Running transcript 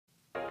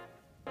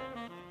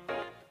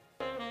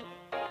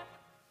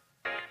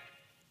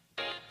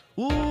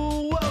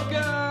Welcome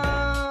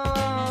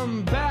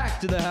back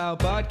to the How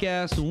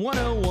Podcast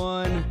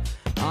 101.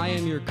 I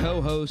am your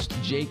co-host,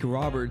 Jake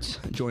Roberts,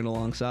 joined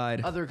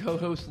alongside other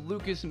co-host,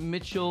 Lucas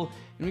Mitchell,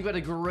 and we've got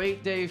a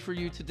great day for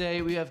you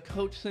today. We have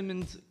Coach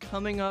Simmons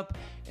coming up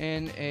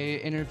in a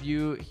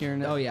interview here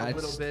in a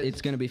little bit.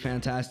 It's going to be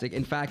fantastic.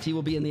 In fact, he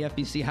will be in the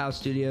FBC House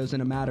Studios in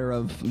a matter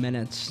of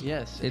minutes.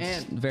 Yes.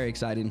 It's very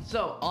exciting.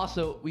 So,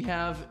 also, we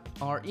have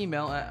our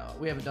email.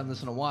 We haven't done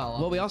this in a while.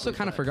 Well, we also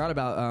kind of forgot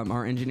about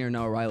our engineer,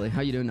 Noah Riley.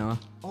 How you doing, Noah?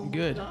 Oh,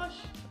 good.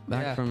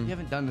 My gosh. We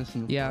haven't done this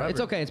in forever. It's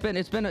okay. It's been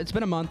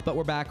a month, but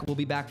we're back. We'll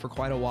be back for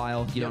quite a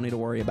while. You don't need to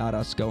worry about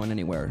us going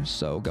anywhere.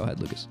 So go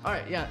ahead, Lucas. All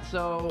right, yeah.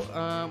 So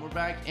we're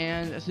back,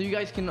 and so you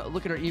guys can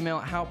look at our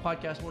email,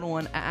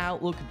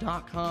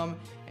 howpodcast101@outlook.com,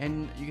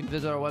 and you can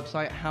visit our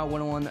website,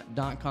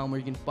 how101.com, where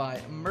you can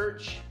buy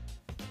merch.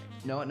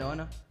 No.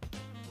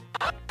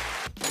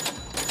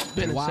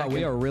 Wow,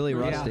 we are really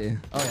rusty. Yeah.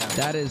 Oh yeah.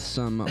 That is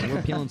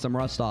we're peeling some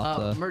rust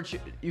off. Merch.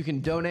 You can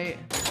donate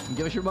and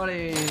give us your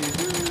money.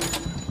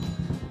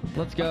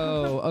 Let's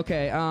go.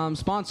 Okay,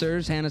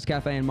 sponsors, Hannah's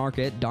Cafe and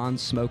Market,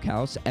 Don's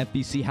Smokehouse,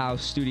 FBC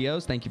House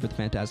Studios, thank you for the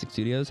fantastic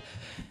studios,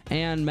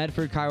 and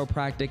Medford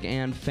Chiropractic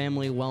and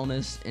Family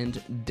Wellness in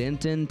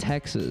Denton,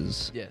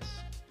 Texas. Yes.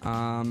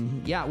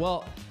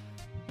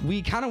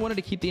 We kind of wanted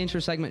to keep the intro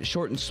segment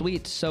short and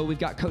sweet, so we've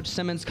got Coach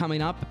Simmons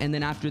coming up, and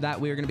then after that,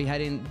 we are going to be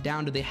heading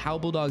down to the How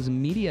Bulldogs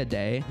Media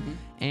Day,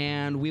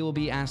 and we will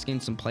be asking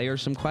some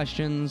players some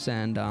questions,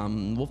 and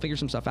we'll figure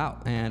some stuff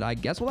out. And I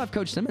guess we'll have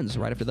Coach Simmons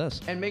right after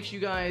this. And make sure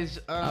you guys...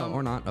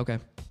 or not. Okay.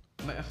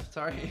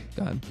 Sorry.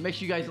 Go ahead. Make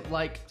sure you guys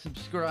like,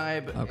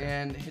 subscribe,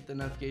 and hit the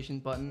notification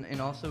button, and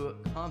also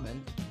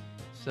comment.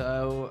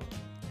 So,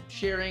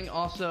 sharing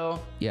also...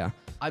 Yeah.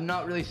 I'm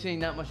not really seeing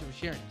that much of a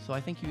sharing, so I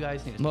think you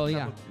guys need to Well, step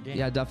yeah. up your game.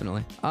 Yeah,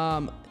 definitely.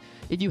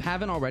 If you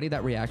haven't already,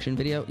 that reaction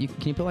video, can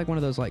you put like one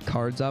of those like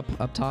cards up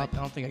top? I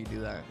don't think I can do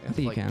that. I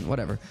think you can.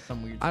 Whatever.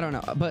 Some weird. I don't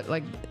know, but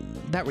like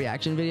that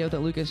reaction video that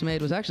Lucas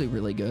made was actually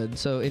really good.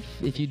 So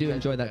if you do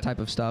enjoy that type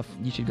of stuff,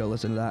 you should go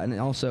listen to that. And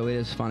also, it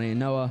is funny.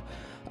 Noah,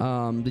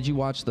 did you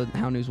watch the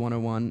How News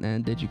 101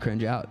 and did you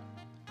cringe out?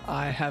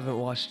 I haven't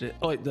watched it.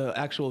 Oh, wait, the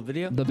actual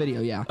video? The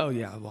video, yeah. Oh,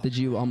 yeah, I watched Did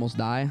you almost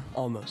die?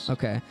 Almost.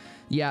 Okay.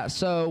 Yeah,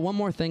 so one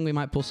more thing, we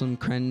might pull some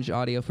cringe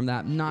audio from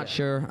that. Not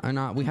sure or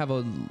not. We have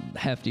a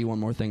hefty one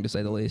more thing to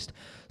say the least.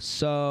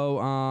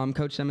 So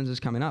Coach Simmons is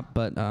coming up,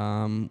 but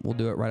we'll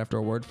do it right after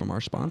a word from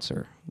our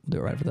sponsor. We'll do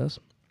it right after this.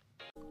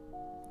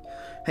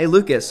 Hey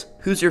Lucas,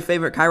 who's your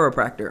favorite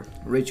chiropractor?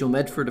 Rachel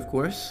Medford, of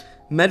course.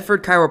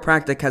 Medford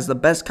Chiropractic has the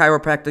best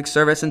chiropractic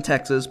service in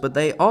Texas, but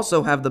they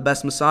also have the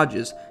best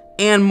massages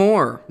and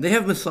more. They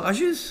have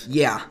massages?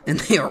 Yeah,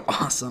 and they are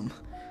awesome.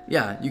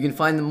 Yeah, you can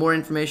find more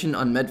information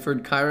on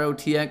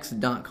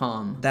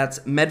medfordchirotx.com. That's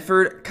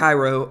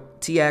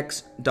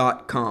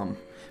medfordchirotx.com.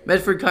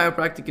 Medford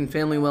Chiropractic and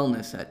Family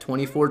Wellness at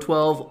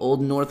 2412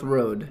 Old North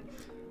Road.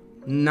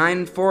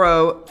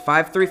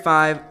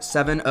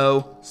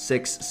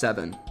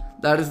 940-535-7067.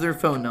 That is their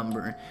phone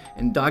number.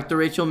 And Dr.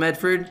 Rachel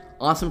Medford,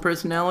 awesome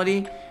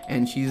personality,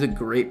 and she's a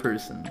great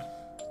person.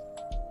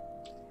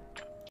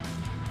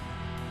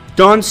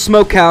 Don's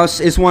Smokehouse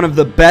is one of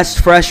the best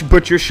fresh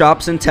butcher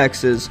shops in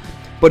Texas,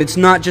 but it's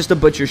not just a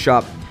butcher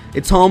shop.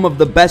 It's home of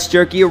the best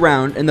jerky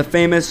around and the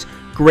famous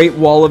Great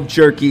Wall of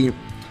Jerky,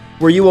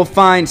 where you will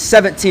find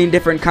 17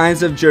 different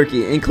kinds of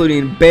jerky,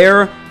 including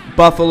bear,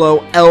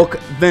 buffalo, elk,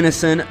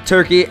 venison,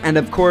 turkey, and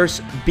of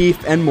course,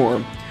 beef and more.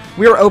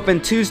 We are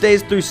open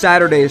Tuesdays through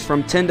Saturdays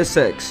from 10 to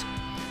 6.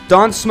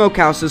 Don's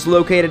Smokehouse is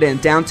located in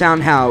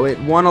downtown Howe at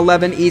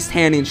 111 East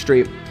Hanning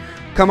Street.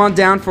 Come on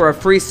down for a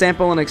free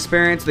sample and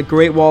experience the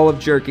Great Wall of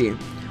Jerky.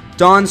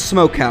 Don's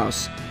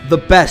Smokehouse, the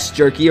best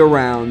jerky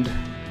around.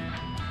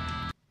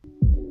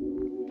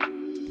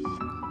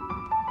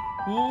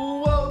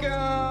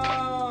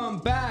 Welcome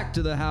back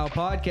to the How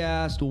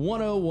Podcast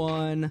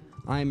 101.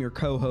 I am your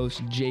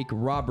co-host, Jake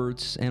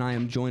Roberts, and I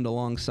am joined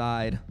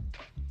alongside...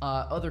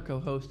 other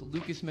co-host,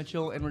 Lucas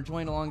Mitchell, and we're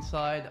joined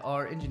alongside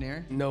our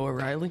engineer, Noah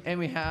Riley. and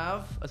we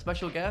have a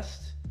special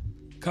guest.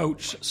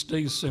 Coach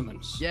Steve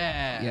Simmons.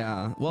 Yeah.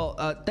 Yeah. Well,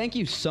 thank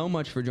you so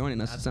much for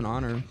joining us. It's an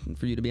honor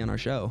for you to be on our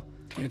show.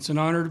 It's an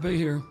honor to be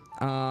here.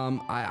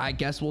 I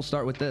guess we'll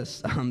start with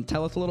this.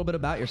 Tell us a little bit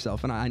about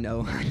yourself. And I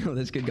know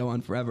this could go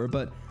on forever,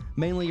 but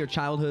mainly your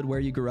childhood, where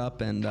you grew up,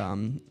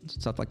 and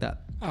stuff like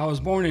that. I was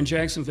born in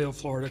Jacksonville,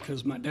 Florida,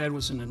 because my dad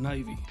was in the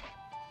Navy.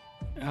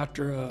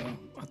 After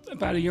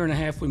about a year and a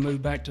half, we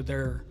moved back to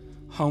their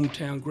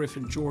hometown,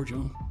 Griffin, Georgia,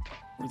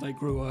 where they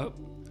grew up.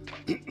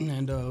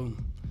 And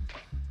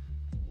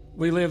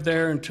we lived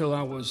there until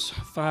I was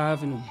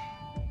 5 and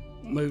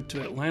moved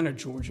to Atlanta,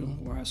 Georgia,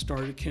 where I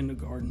started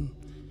kindergarten.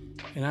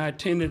 And I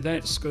attended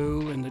that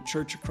school and the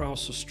church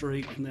across the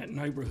street in that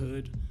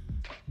neighborhood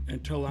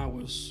until I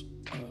was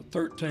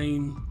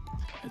 13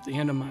 at the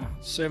end of my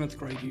 7th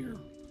grade year.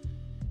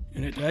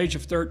 And at the age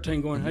of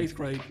 13, going to 8th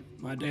grade,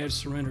 my dad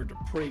surrendered to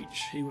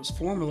preach. He was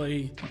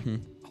formerly a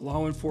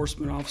law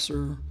enforcement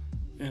officer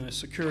and a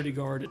security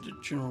guard at the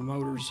General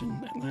Motors in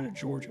Atlanta,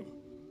 Georgia.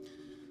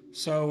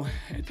 So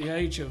at the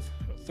age of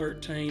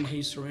 13,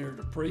 he surrendered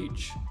to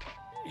preach,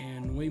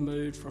 and we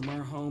moved from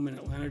our home in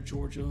Atlanta,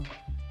 Georgia,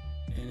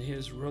 and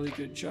his really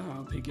good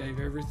job, he gave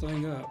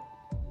everything up.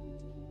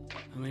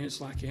 I mean,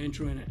 it's like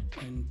Andrew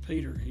and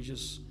Peter. He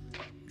just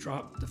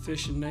dropped the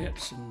fishing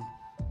nets and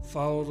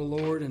followed the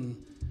Lord,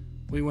 and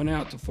we went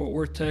out to Fort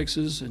Worth,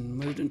 Texas, and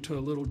moved into a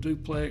little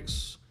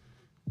duplex,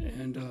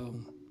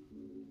 and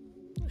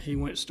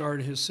he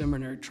started his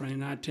seminary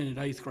training. I attended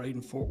 8th grade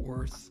in Fort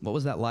Worth. What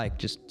was that like,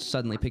 just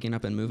suddenly picking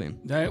up and moving?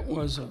 That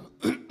was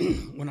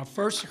when I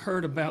first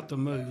heard about the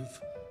move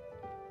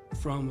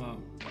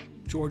from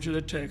Georgia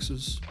to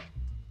Texas.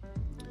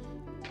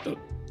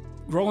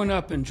 Growing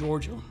up in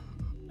Georgia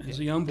as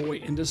a young boy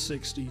in the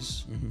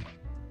 60s,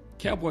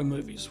 cowboy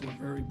movies were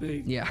very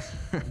big. Yeah.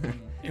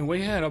 And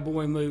we had a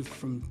boy move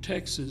from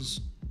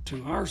Texas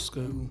to our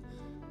school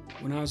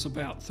when I was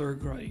about 3rd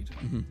grade.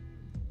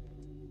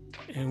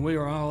 And we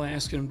were all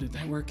asking him, did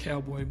they wear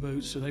cowboy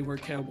boots? Did they wear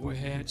cowboy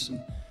hats?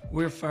 And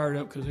we were fired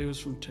up because he was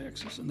from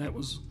Texas, and that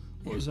was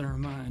what was in our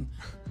mind.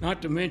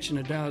 Not to mention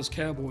the Dallas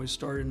Cowboys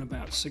started in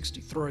about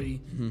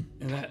 63,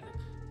 and that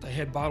they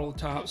had bottle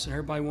tops, and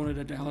everybody wanted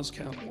a Dallas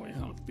Cowboy. You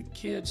know, the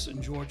kids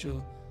in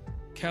Georgia,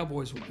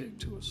 Cowboys were big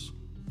to us.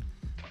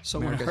 So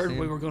when I heard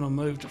we were going to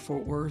move to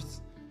Fort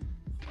Worth,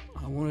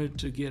 I wanted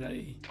to get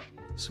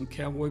some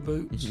cowboy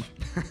boots.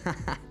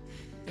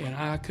 And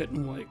I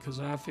couldn't wait because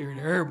I figured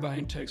everybody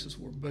in Texas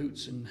wore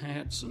boots and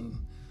hats. And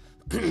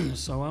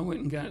so I went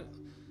and got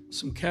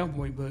some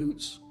cowboy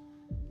boots.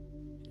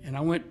 And I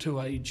went to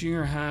a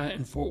junior high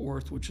in Fort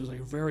Worth, which is a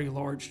very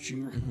large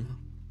junior high.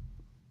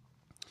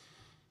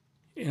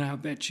 And I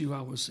bet you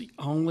I was the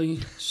only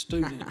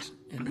student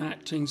in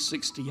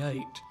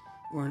 1968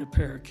 wearing a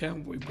pair of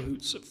cowboy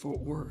boots at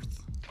Fort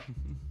Worth.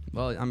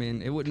 Well, I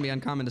mean, it wouldn't be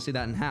uncommon to see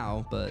that in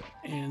Howe, but...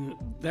 And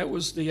that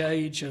was the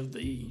age of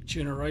the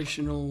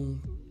generational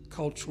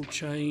cultural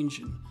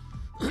change,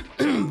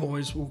 and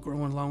boys were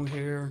growing long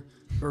hair,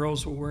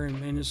 girls were wearing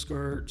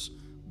miniskirts,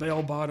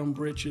 bell-bottom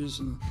breeches,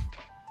 and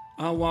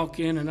I walk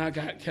in and I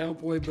got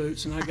cowboy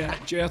boots, and I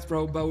got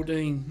Jethro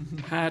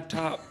Bodine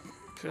high-top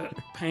cut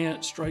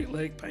pants,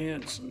 straight-leg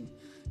pants, and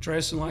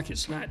dressing like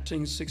it's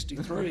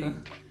 1963.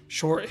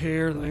 Short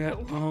hair, they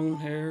got long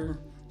hair,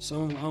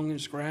 some long and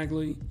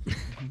scraggly.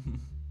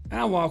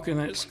 I walk in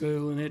that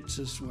school and it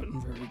just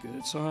wasn't very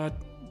good. So I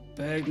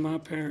begged my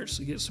parents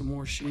to get some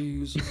more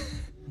shoes.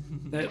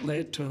 That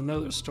led to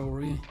another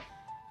story.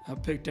 I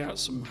picked out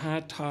some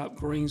high-top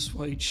green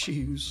suede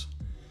shoes.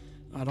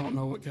 I don't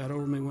know what got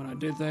over me when I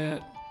did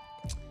that.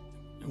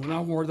 And when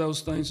I wore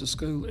those things to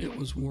school, it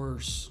was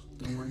worse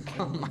than wearing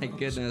cowboy Oh my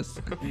goodness.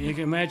 And you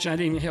can imagine I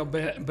didn't even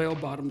have bell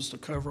bottoms to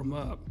cover them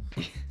up.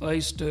 They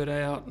stood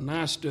out and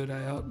I stood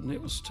out, and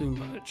it was too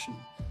much. And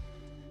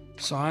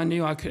so I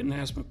knew I couldn't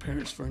ask my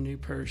parents for a new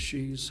pair of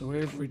shoes. So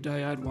every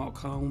day I'd walk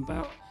home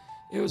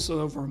it was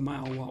over a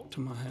mile walk to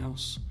my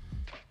house,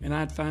 and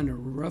I'd find the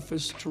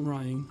roughest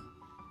terrain.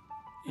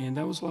 And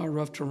that was a lot of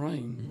rough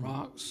terrain,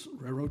 rocks,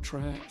 railroad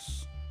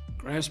tracks,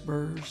 grass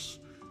burrs,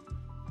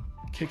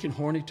 kicking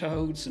horny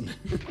toads and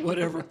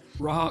whatever,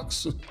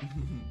 rocks.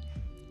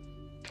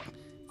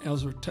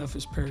 Those were the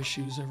toughest pair of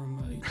shoes ever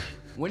made.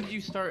 When did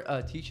you start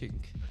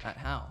teaching at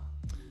Howe?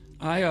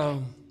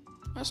 I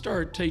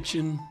started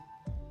teaching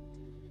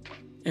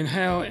in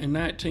Howe in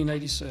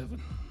 1987.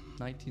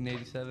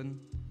 1987.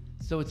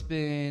 So it's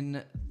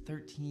been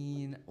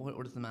 13.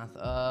 What is the math?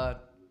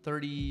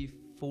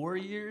 34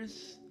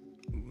 years.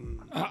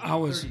 I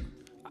was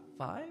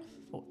 35,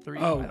 30.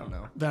 I don't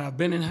know. That I've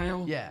been in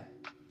Howe. Yeah,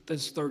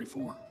 That's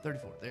 34.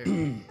 34. There.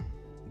 You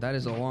That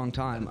is a long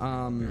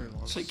time.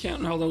 See,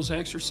 counting all those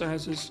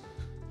exercises,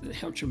 that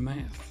helps your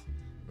math.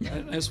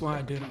 That's why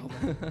I did all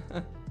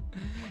that.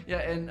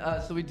 Yeah, and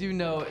so we do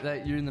know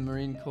that you're in the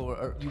Marine Corps,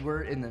 or you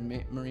were in the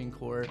Marine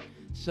Corps.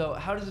 So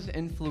how does this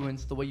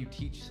influence the way you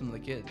teach some of the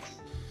kids?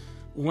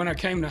 When I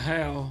came to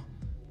Howe,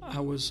 I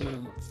was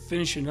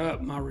finishing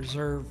up my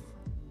reserve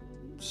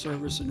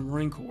service in the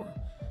Marine Corps.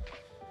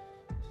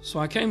 So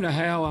I came to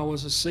Howe. I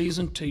was a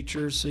seasoned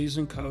teacher,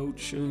 seasoned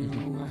coach. You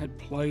know, I had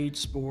played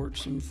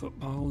sports and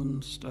football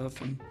and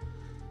stuff. And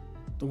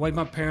the way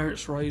my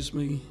parents raised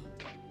me,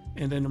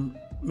 and then the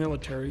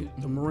military,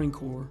 the Marine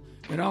Corps,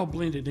 it all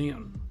blended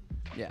in.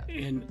 Yeah.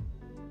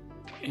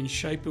 In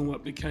shaping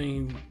what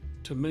became,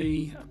 to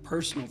me, a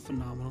personal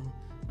phenomenon.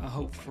 I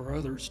hope for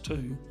others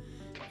too.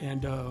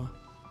 And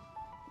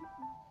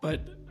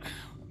but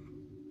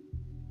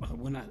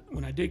when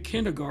I did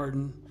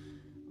kindergarten,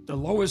 the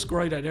lowest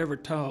grade I'd ever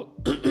taught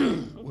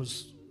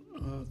was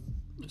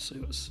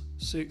it was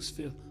 6th,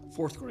 5th,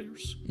 4th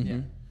graders.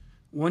 Yeah.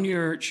 1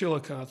 year at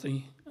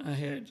Chillicothe, I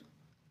had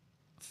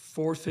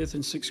 4th, 5th,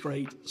 and 6th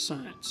grade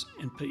science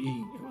and PE.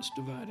 It was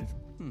divided.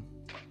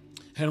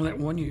 Had on that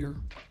 1 year.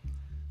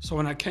 So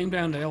when I came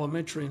down to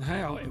elementary in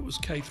Howe, it was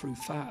K through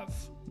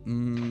 5.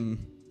 And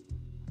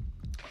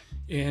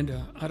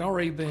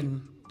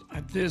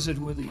I'd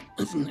visited with the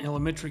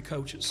elementary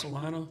coach at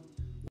Salina,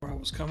 where I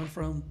was coming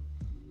from.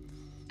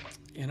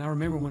 And I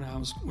remember when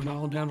I went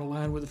all down the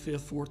line with the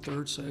 5th, 4th,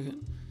 3rd,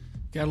 2nd,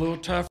 got a little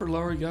tougher,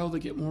 lower you go, they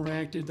get more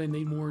active, they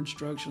need more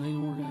instruction, they need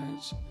more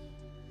guys.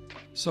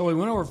 So we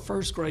went over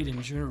first grade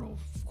in general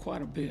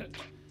quite a bit.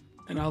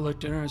 And I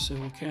looked at her and I said,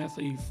 well,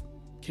 Kathy,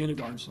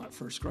 kindergarten's not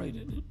first grade,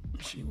 isn't it?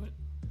 And she went,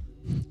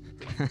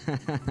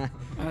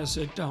 I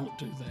said, don't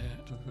do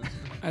that.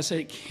 I said,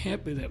 it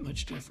can't be that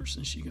much difference.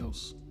 And she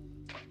goes,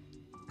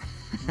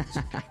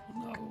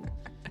 no.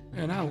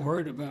 And I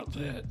worried about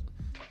that.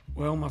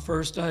 Well, my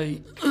first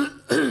day,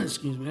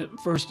 excuse me,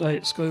 first day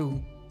at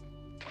school,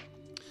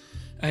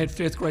 I had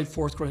 5th grade,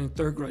 4th grade, and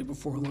 3rd grade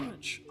before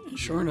lunch. And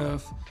sure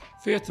enough,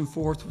 5th and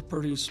 4th were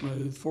pretty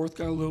smooth. 4th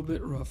got a little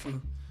bit rougher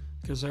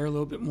because they're a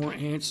little bit more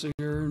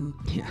antsier.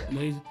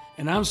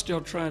 And I'm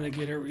still trying to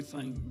get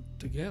everything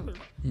together.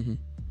 Mm-hmm.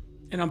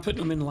 And I'm putting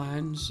them in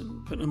lines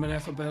and putting them in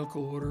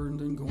alphabetical order and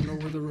then going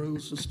over the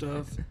rules and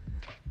stuff.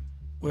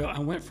 Well, I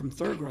went from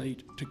 3rd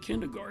grade to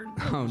kindergarten.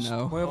 Oh,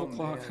 no. 12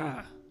 o'clock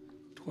high.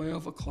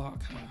 12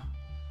 o'clock high.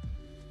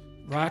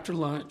 Right after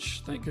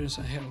lunch. Thank goodness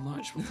I had a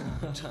lunch before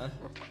that.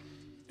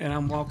 And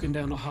I'm walking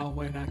down the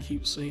hallway and I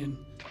keep seeing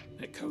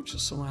that Coach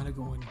of Salina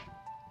going,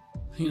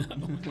 you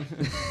know,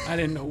 I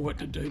didn't know what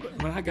to do.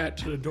 But when I got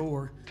to the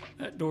door,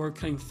 that door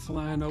came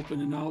flying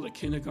open and all the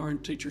kindergarten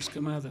teachers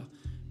come out of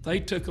they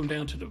took them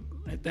down to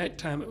at that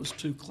time it was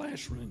 2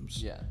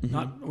 classrooms. Yeah.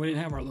 We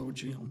didn't have our little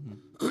gym.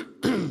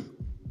 Mm-hmm.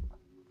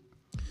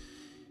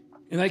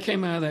 And they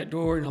came out of that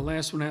door and the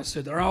last one out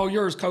said, they're all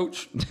yours,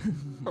 Coach.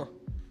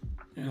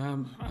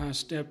 And I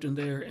stepped in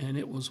there and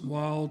it was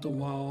wall to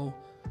wall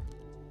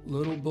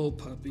little bull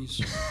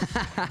puppies,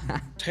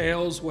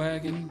 tails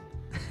wagging,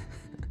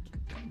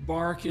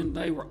 barking.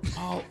 They were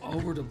all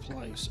over the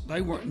place.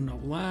 They weren't in no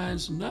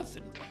lines,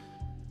 nothing.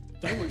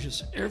 They were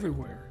just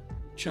everywhere,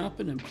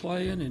 jumping and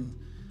playing. And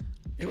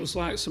it was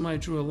like somebody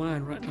drew a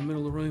line right in the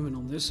middle of the room, and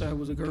on this side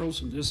was the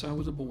girls and this side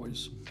was the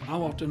boys. I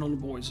walked in on the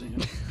boys'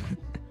 end.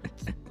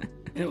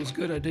 And it was a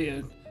good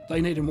idea.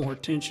 They needed more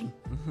attention.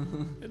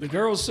 The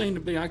girls seemed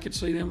to be, I could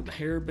see them with the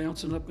hair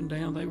bouncing up and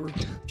down. They were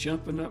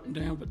jumping up and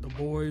down, but the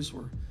boys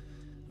were,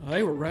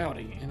 they were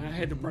rowdy, and I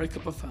had to break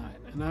up a fight.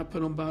 And I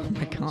put them by the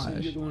and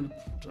said, you're going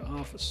to the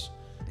office.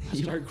 I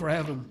started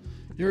grabbing them.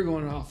 You're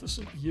going to the office,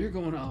 and you're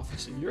going to the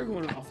office, and you're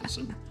going to the office.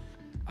 And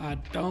I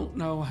don't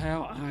know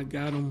how I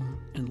got them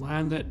in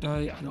line that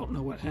day. I don't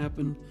know what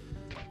happened.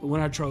 But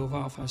when I drove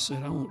off, I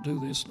said, I won't do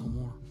this no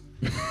more.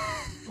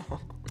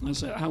 I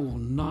said, I will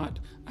not.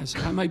 I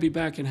said, I may be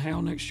back in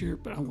Howell next year,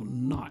 but I will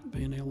not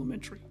be in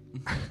elementary.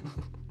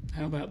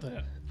 How about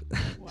that?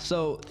 Wow.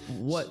 So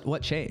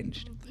what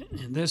changed?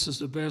 And this is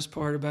the best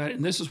part about it,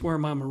 and this is where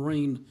my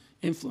Marine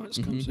influence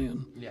comes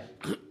in. Yeah.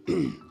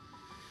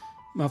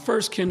 My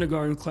first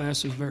kindergarten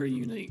class is very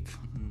unique.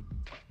 Mm-hmm.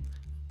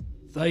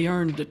 They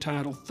earned the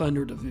title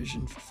Thunder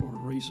Division for a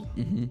reason.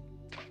 Mm-hmm.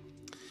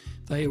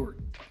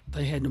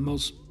 They had the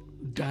most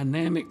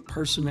dynamic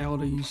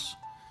personalities.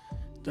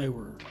 They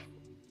were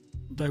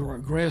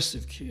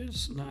aggressive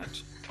kids,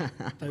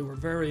 they were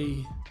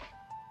very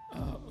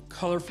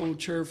colorful,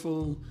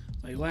 cheerful.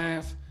 They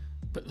laugh,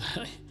 but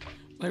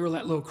they were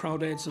like little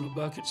crawdads in a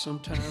bucket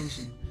sometimes.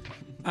 And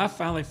I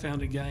finally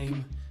found a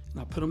game,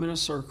 and I put them in a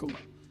circle,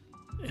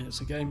 and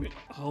it's a game that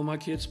all my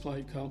kids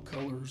played called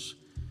Colors,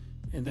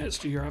 and that's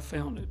the year I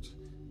found it.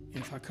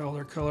 And if I call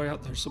their color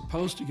out, they're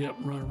supposed to get up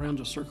and run around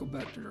the circle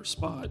back to their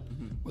spot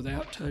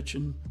without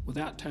touching,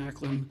 without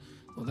tackling,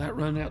 without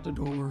running out the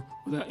door,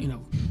 without,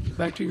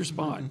 back to your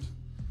spot.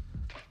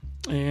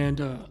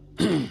 And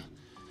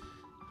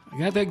I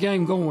got that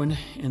game going,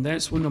 and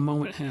that's when the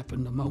moment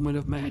happened, the moment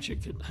of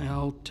magic at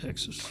Howell,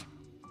 Texas.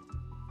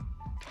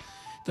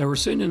 They were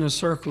sitting in a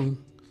circle.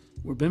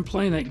 We've been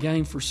playing that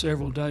game for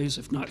several days,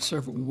 if not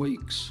several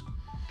weeks,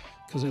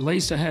 because at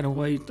least I had a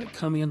way to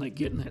come in, they'd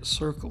get in that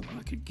circle.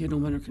 I could get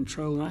them under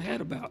control, and I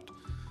had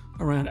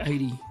around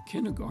 80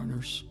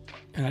 kindergartners,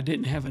 and I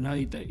didn't have an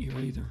aide that year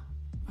either.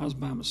 I was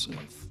by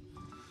myself.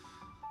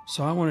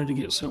 So I wanted to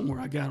get something where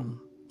I got them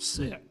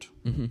set.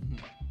 Mm-hmm.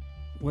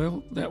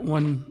 Well, that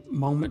one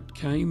moment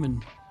came,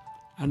 and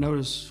I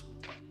noticed,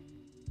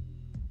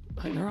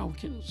 hey, they're all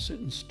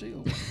sitting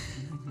still.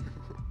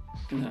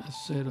 And I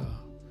said,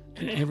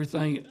 and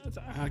everything,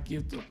 I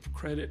give the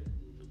credit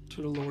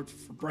to the Lord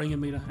for bringing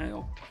me to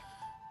Howell.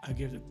 I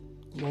give the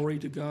glory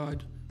to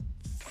God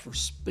for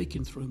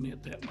speaking through me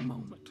at that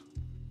moment.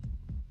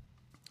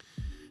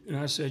 And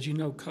I said,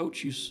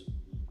 Coach,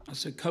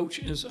 Coach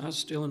is, I was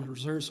still in the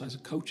reserve, so I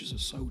said, Coach is a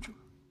soldier.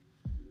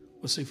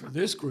 Well, see, for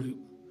this group,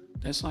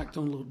 that's like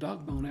throwing a little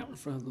dog bone out in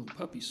front of little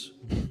puppies.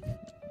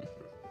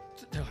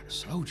 They're like a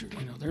soldier,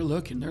 they're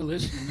looking, they're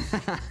listening.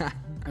 I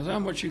said, how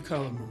much you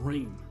call a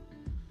Marine?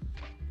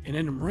 And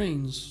in the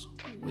Marines,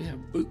 we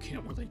have boot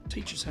camp where they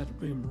teach us how to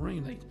be a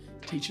Marine. They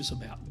teach us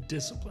about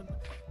discipline.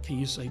 Can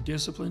you say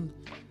discipline?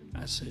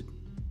 I said,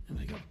 and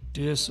they go,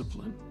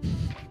 discipline.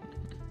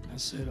 I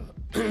said,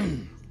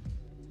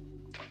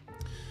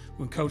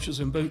 when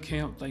coaches in boot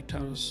camp, they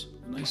taught us,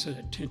 and they said,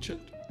 attention,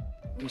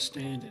 we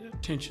stand at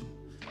attention,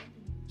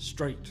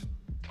 straight.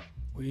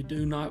 We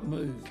do not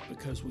move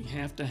because we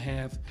have to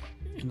have,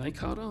 and they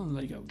caught on,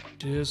 they go,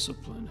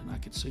 discipline. And I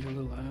could see their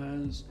little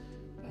eyes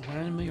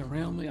behind me,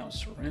 around me. I was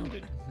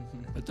surrounded.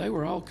 But they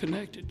were all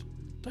connected.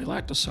 They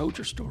liked the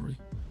soldier story.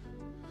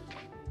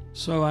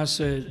 So I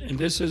said, and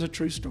this is a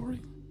true story.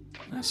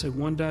 I said,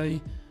 one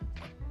day,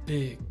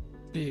 big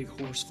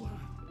horsefly,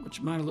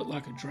 which might have looked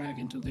like a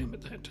dragon to them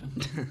at that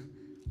time,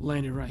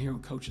 landed right here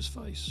on Coach's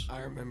face.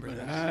 I remember But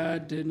that. I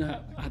did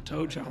not. I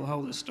told y'all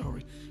all this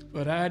story,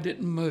 but I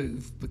didn't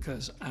move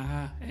because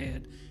I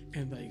had,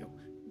 and they go,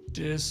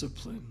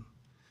 discipline.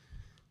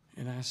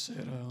 And I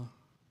said,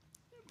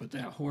 but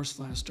that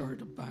horsefly started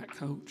to bite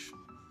Coach,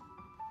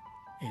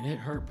 and it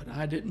hurt, but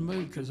I didn't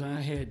move because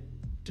I had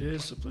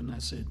discipline. I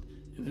said,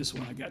 and this is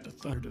when I got to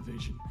 3rd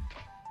Division.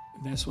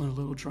 And that's when a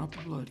little drop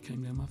of blood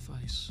came down my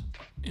face,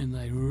 and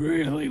they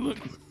really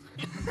looked.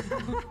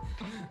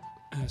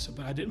 I said,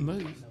 but I didn't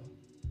move.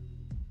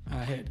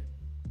 I had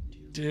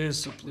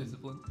discipline.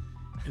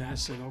 And I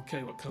said,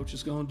 okay, what Coach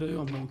is going to do,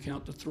 I'm going to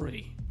count to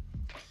 3.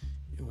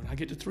 And when I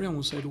get to 3, I'm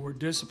going to say the word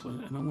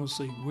discipline, and I'm going to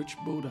see which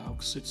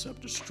bulldog sits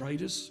up the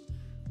straightest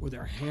with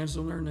their hands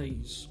on their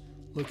knees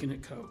looking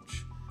at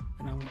Coach.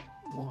 And I went,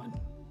 1,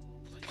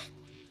 please,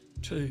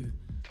 2,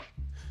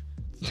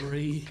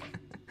 3,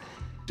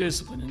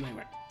 discipline. And they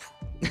went,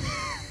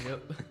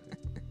 Yep.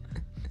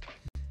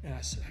 and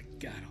I said, I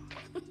got him.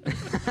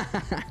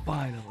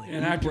 Finally.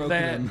 And after broke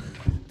that, them.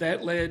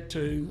 that led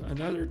to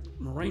another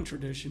Marine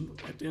tradition.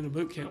 At the end of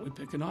boot camp, we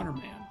pick an honor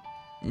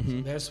man.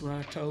 So that's when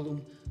I told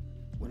them,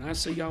 when I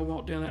see y'all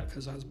walk down that,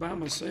 because I was by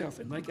myself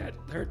and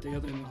they're at the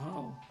other end of the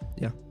hall.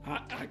 Yeah.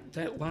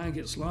 That line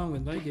gets long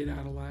and they get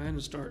out of line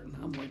and start, and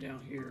I'm way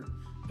down here.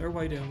 They're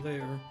way down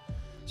there.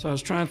 So I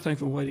was trying to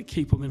think of a way to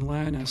keep them in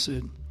line. I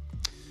said,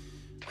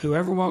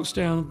 whoever walks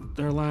down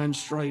their line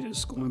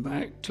straightest going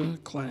back to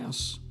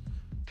class,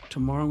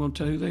 tomorrow I'm going to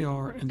tell you who they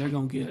are, and they're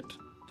going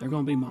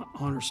to be my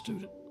honor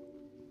student.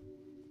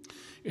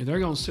 And they're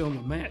going to sit on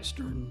the mats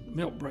during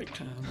milk break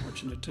time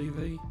watching the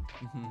TV.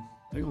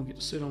 They're going to get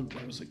to sit on,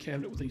 there was a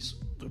cabinet with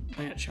the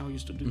mats y'all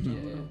used to do.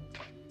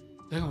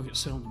 They're going to get to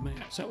sit on the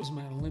mats. That was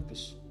Mount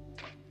Olympus.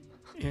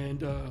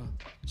 And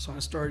so I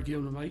started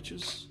giving them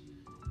H's,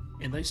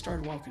 and they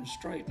started walking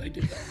straight. They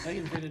did that. They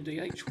invented the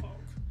H walk.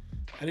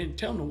 I didn't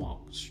tell them to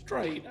walk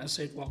straight. I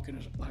said walk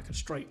in like a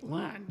straight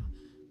line.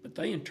 But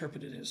they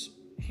interpreted it as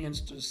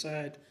hands to the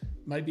side,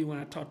 maybe when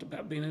I talked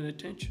about being in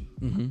attention.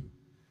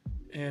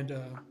 And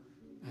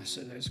I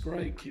said, that's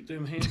great. Keep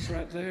them hands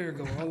right there.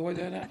 Go all the way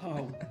down that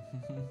hall.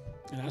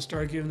 And I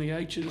started giving the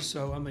H's.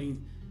 So, I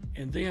mean,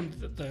 and then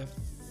the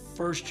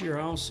first year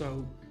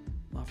also,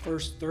 my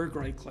first 3rd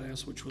grade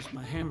class, which was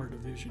my Hammer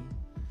division,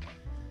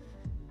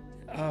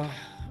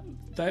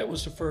 that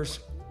was the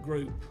first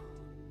group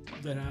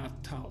that I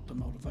taught the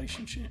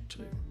motivation chant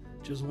to.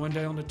 Just one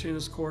day on the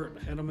tennis court,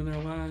 had them in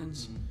their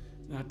lines,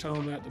 and I told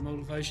them about the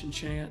motivation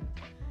chant,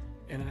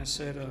 and I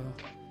said,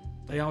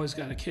 they always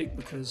got a kick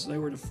because they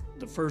were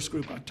the first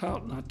group I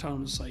taught, and I told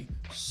them to say,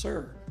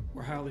 sir,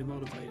 we're highly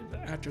motivated.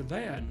 But after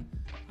that,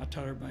 I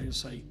taught everybody to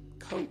say,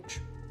 coach,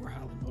 we're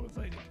highly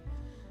motivated.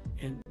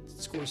 And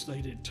of course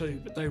they did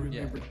too, but they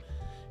remembered.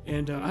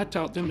 And I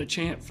taught them to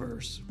chant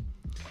first.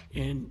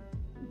 And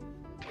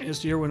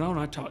as the year went on,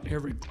 I taught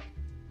every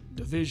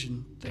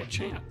division that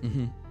chant.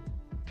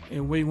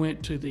 And we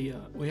went to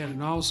we had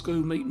an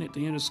all-school meeting at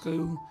the end of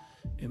school,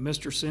 and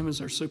Mr. Simmons,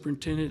 our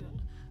superintendent,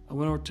 I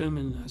went over to him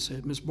and I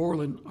said, Miss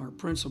Borland, our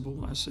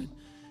principal, I said,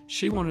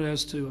 she wanted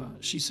us to,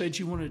 she said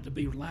you wanted it to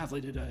be lively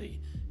today.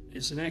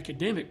 It's an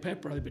academic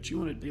pep rally, but you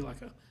want it to be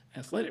like an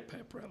athletic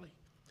pep rally.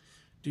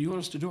 Do you want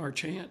us to do our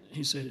chant?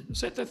 He said,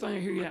 set that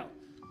thing here out.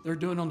 They're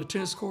doing it on the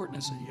tennis court? And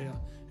I said, yeah.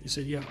 He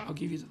said, yeah, I'll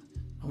give you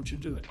I want you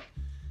to do it.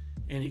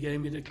 And he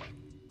gave me the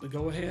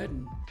go ahead,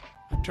 and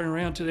I turned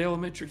around to the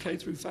elementary K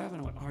through 5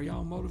 and I went, are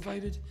y'all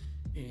motivated?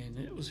 And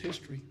it was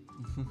history.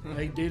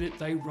 They did it,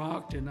 they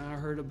rocked, and I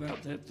heard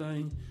about that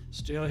thing,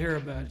 still hear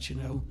about it,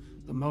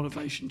 the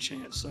motivation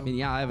chant. So I mean,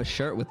 yeah, I have a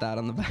shirt with that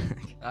on the back.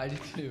 I do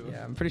too.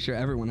 Yeah, I'm pretty sure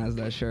everyone has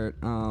that shirt.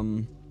 All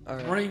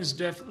right. Marines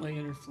definitely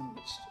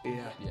influenced.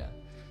 Yeah. Yeah.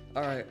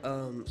 All right.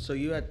 So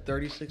you had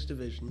 36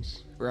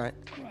 divisions, right?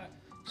 Right.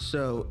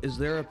 So is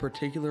there a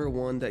particular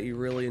one that you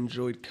really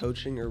enjoyed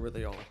coaching, or were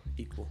they all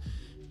equal?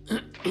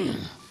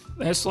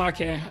 That's like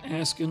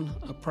asking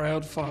a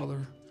proud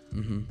father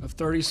of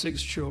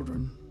 36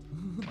 children,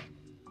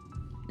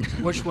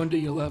 which one do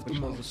you love the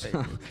most?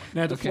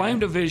 Now, the Flame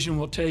Division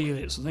will tell you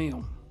it's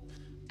them,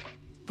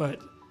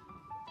 but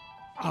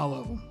I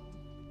love them.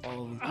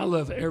 All of them. I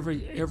love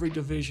every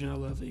division. I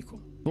love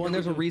equal. Well, and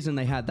there's a reason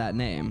they had that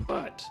name.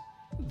 But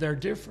they're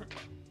different.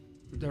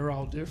 They're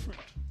all different.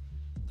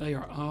 They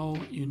are all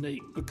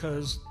unique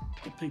because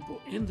the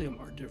people in them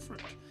are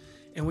different.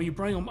 And when you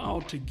bring them all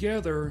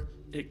together,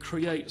 it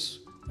creates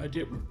a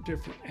different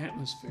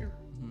atmosphere.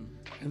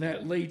 And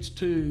that leads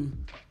to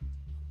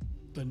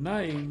the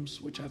names,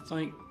 which I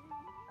think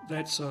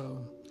that's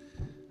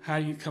how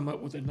you come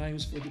up with the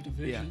names for the Yeah.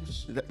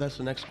 divisions. That's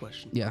the next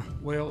question. Yeah.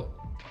 Well,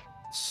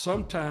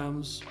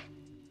 sometimes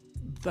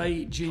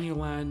they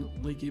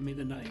genuinely give me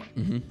the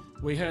name.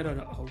 We had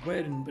a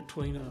wedding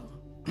between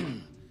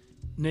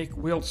Nick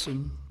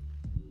Wilson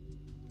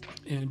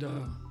and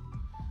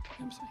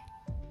let me see.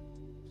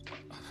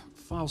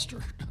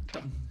 Foster.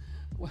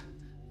 What?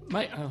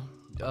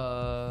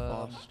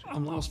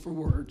 I'm lost for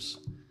words.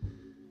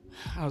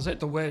 I was at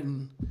the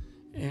wedding,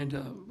 and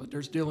but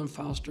there's Dylan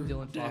Foster,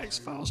 Dax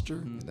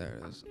Foster,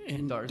 There it is.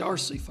 and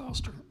Darcy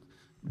Foster.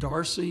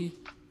 Darcy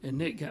and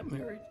Nick got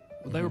married.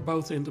 Well, they were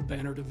both in the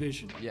Banner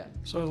Division. Yeah.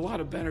 So there's a lot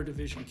of Banner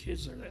Division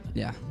kids there that night,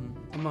 Yeah.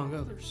 among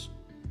others.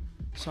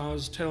 So I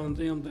was telling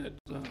them that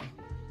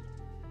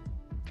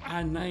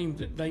I named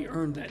that they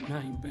earned that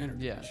name, Banner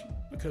Yeah. Division,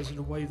 because of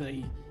the way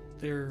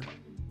their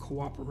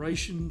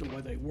cooperation, the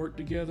way they worked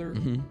together,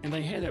 and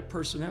they had that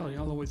personality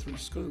all the way through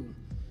school.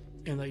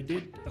 And they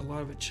did a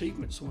lot of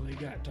achievements when they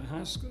got to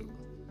high school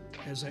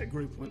as that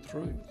group went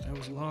through. There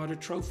was a lot of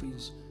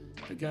trophies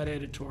that got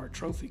added to our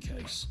trophy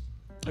case.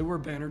 They were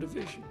Banner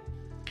Division.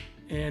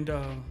 And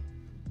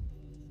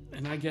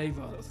I gave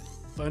a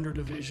Thunder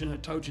Division. I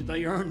told you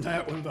they earned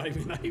that one,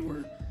 baby. They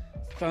were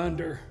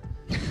Thunder.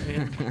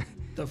 And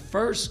the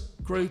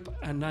first group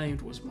I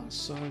named was my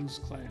son's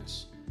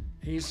class.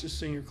 He's the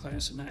senior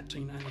class in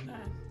 1999.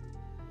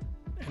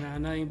 And I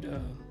named,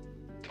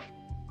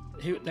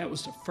 that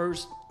was the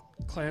first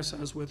class I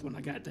was with when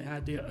I got the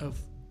idea of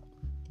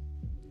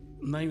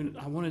naming.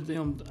 I wanted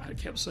them, I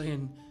kept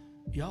saying,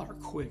 y'all are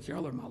quick.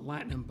 Y'all are my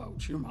lightning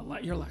bolts. You're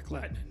like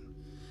lightning.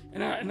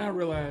 And I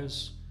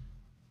realized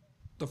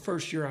the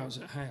first year I was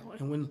at Hale,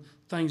 and when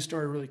things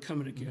started really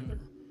coming together,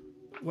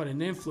 what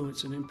an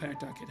influence and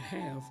impact I could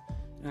have.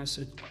 And I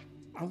said,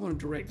 I want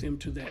to direct them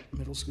to that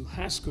middle school,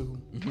 high school,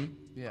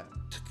 Yeah.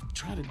 to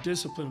try to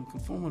discipline them,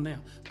 conform them now,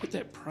 put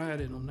that pride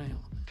in them now.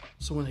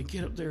 So when they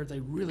get up there, they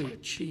really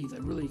achieve, they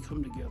really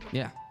come together.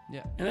 Yeah.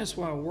 Yeah. And that's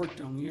why I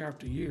worked on year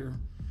after year.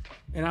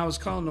 And I was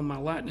calling them my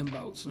lightning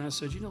bolts. And I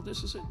said,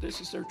 this is it.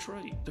 This is their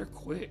trait. They're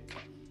quick.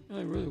 And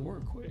they really were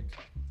quick.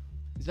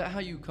 Is that how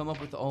you come up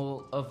with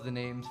all of the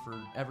names for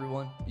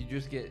everyone? You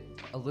just get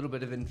a little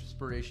bit of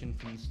inspiration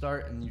from the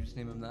start and you just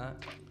name them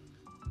that?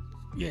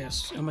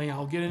 Yes. I mean,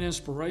 I'll get an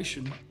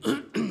inspiration.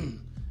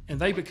 And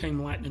they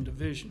became Lightning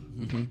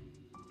Division.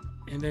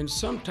 And then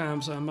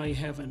sometimes I may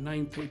have a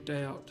name picked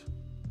out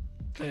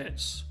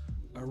that's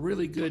a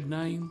really good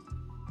name.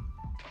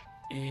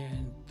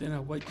 And then I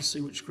wait to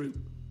see which group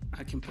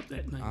I can put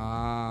that name.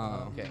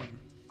 Ah. Okay.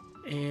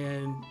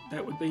 And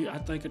that would be, I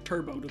think, a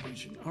Turbo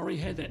Division. I already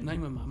had that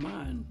name in my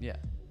mind. Yeah.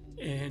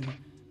 And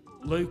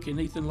Luke and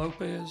Ethan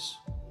Lopez,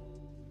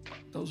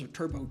 those are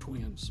Turbo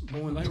twins.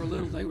 Boy, when they were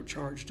little, they were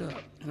charged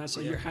up. And I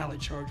say, you're highly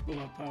charged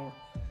below power.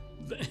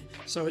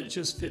 So it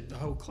just fit the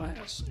whole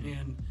class.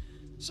 And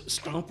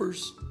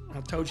Stompers, I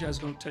told you I was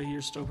going to tell you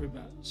your story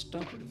about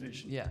Stumper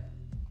Division. Yeah.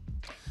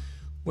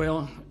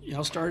 Well,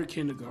 y'all started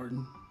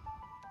kindergarten,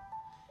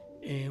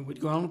 and we'd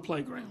go on the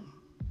playground,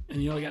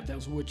 and you got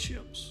those wood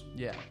chips,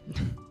 Yeah.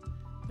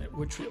 that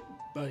wood chip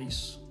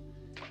base,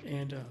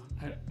 and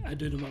I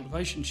do the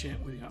motivation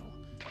chant with y'all,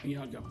 and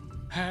y'all go,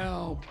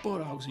 "How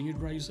Bulldogs," and you'd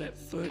raise that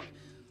foot,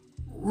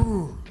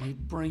 and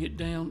you'd bring it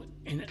down,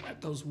 and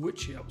those wood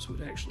chips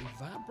would actually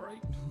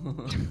vibrate,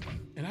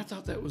 and I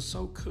thought that was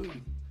so cool,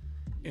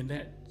 and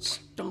that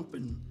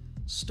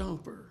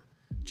stumper,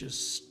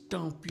 just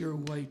stomp your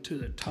way to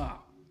the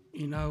top.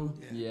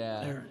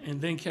 Yeah. There.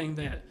 And then came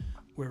that,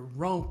 we're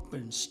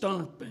romping,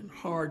 stomping,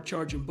 hard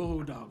charging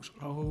Bulldogs.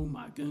 Oh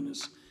my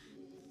goodness,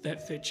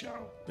 that fit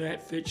y'all.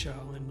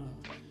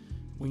 And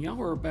when y'all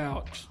were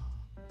about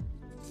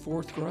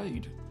 4th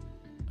grade,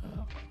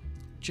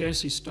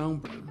 Jesse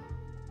Stoneberg,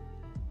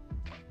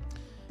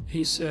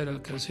 he said,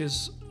 because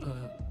his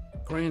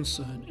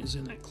grandson is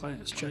in that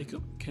class,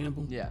 Jacob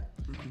Campbell, Yeah.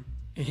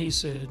 and he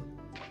said,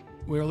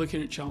 we're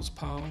looking at y'all's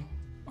pile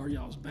or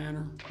y'all's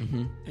banner,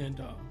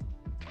 and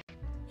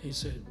he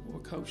said, well,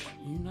 Coach,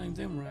 you named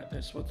them right.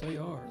 That's what they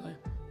are.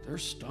 They're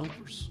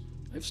stompers.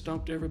 They've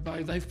stomped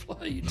everybody they've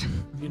played,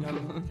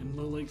 in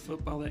Little League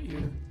football that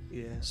year.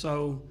 Yeah.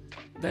 So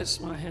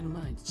that's what I had in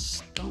mind.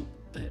 Stomp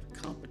that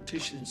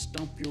competition and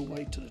stomp your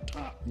way to the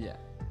top. Yeah.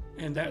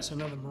 And that's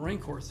another Marine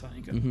Corps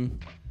thing.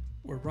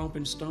 We're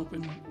romping,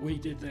 stomping. We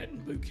did that in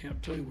boot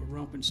camp too. We're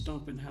romping,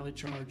 stomping, highly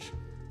charged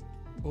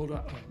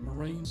Bulldog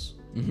Marines.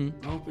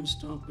 Romping,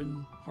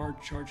 stomping,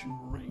 hard charging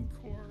Marine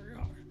Corps.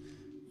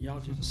 Y'all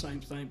did the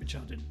same thing, but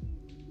y'all did,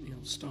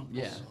 stomp.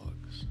 Yeah.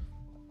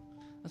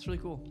 That's really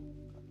cool.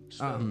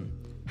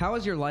 How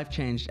has your life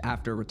changed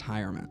after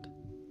retirement?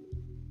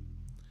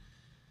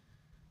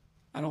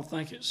 I don't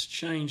think it's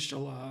changed a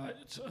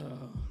lot.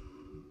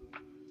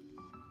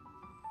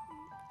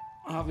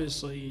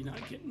 Obviously,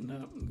 not getting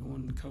up and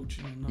going to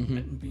coaching and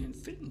not being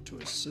fit into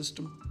a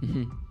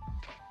system.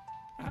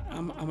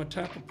 I'm a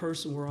type of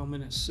person where I'm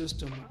in a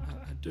system.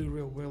 I do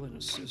real well in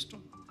a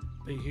system.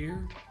 Be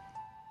here,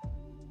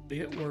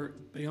 be at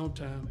work, be on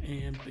time,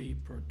 and be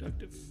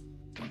productive.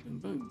 Boom, boom,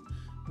 boom.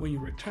 When you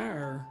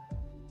retire,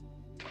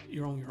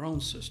 you're on your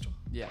own system.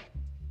 Yeah.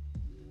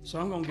 So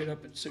I'm going to get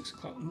up at 6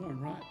 o'clock in the morning,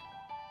 right?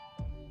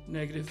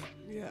 Negative.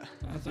 Yeah.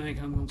 I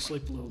think I'm going to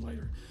sleep a little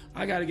later.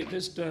 I got to get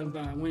this done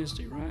by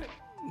Wednesday, right?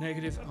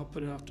 Negative. I'll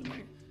put it off to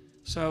negative.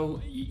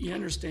 So you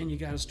understand you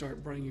got to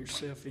start bringing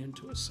yourself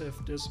into a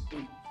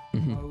self-discipline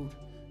mode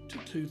to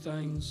two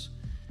things.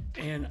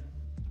 And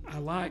I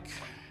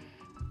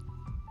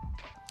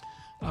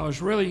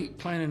was really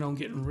planning on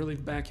getting really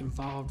back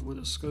involved with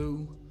a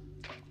school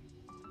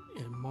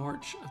in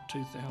March of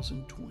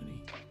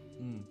 2020.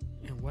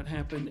 And what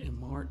happened in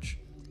March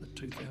of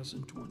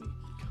 2020?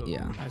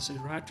 Yeah. I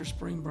said, right after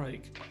spring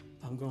break,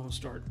 I'm going to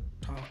start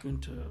talking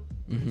to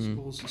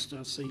principals and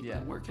stuff, see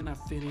where can I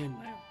fit in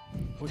now?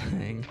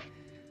 Dang.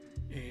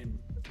 And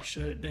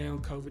shut it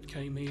down. COVID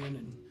came in,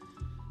 and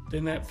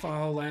then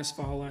last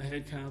fall, I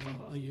had kind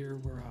of a year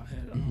where I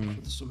had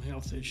with some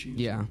health issues.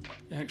 Yeah.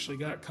 I actually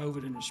got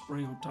COVID in the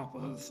spring on top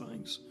of other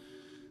things.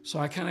 So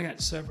I kind of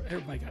got separated.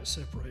 Everybody got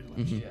separated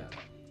last year.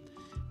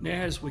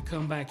 Now, as we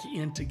come back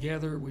in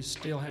together, we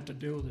still have to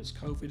deal with this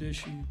COVID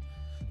issue.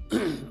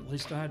 At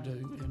least I do.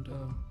 And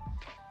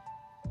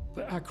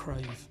but I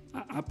crave.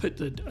 I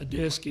put a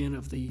disc in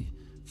of the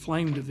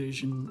Flame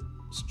Division's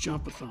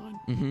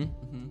Jumpathon.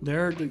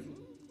 They're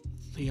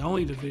the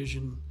only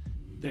division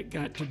that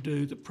got to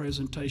do the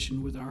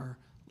presentation with our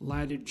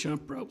lighted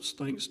jump ropes,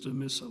 thanks to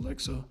Miss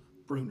Alexa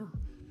Bruner.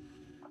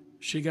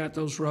 She got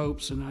those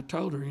ropes, and I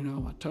told her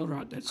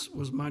that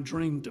was my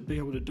dream to be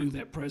able to do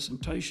that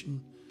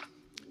presentation.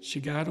 She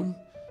got them,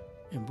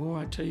 and boy,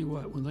 I tell you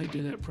what, when they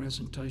did that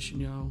presentation,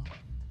 y'all,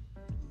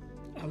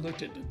 I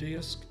looked at the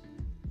disc,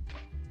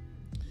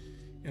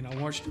 and I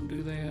watched them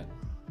do that,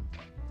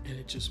 and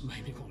it just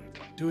made me want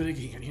to do it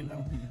again, you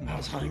know. I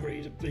was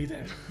hungry to be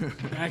there,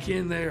 back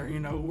in there, you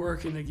know,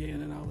 working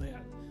again and all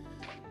that.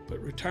 But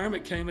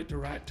retirement came at the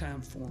right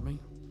time for me.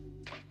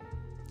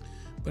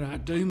 But I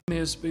do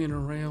miss being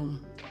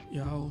around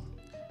y'all,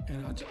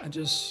 and I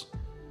just,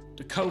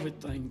 the COVID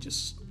thing,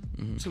 just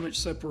too much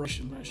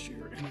separation last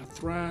year, and I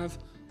thrive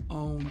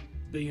on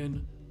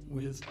being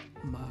with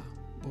my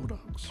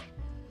Bulldogs.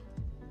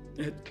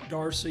 At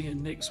Darcy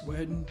and Nick's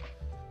wedding,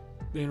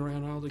 being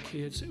around all the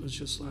kids, it was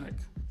just like,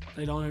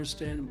 they don't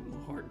understand what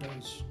my heart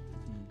does.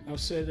 I've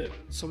said that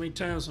so many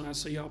times when I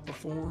see y'all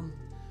perform,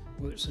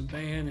 whether it's in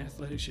band,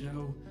 athletics, you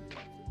know,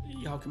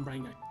 y'all can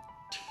bring a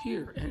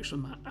tear.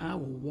 Actually, my eye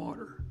will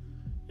water,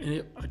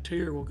 and a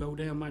tear will go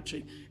down my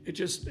cheek. It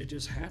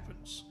just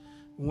happens.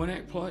 One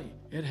act play,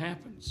 it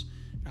happens.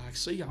 I can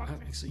see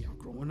y'all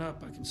growing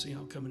up. I can see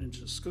y'all coming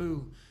into the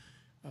school.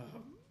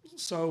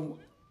 So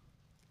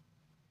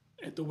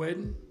at the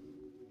wedding,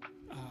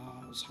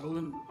 I was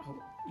holding,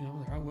 you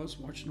know, there I was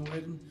watching the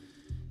wedding,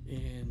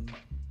 and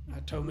I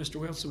told Mr.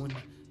 Wilson when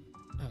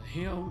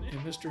him and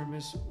Mr. and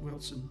Miss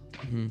Wilson,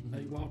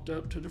 they walked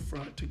up to the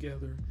front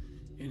together,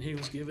 and he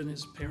was giving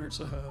his parents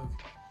a hug,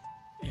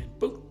 and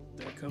boom,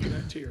 there comes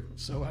that tear.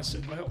 So I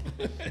said, well,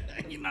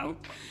 you know,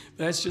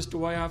 that's just the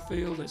way I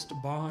feel. That's the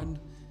bond.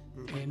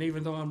 And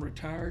even though I'm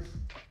retired,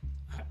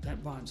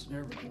 that bond's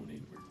never going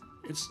anywhere.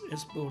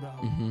 It's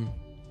Bulldog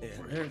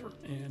forever.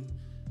 And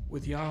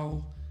with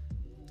y'all,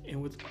 and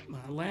with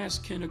my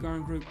last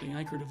kindergarten group, the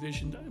Anchor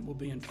Division, will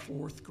be in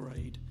 4th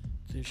grade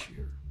this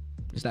year.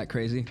 Is that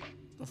crazy?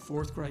 The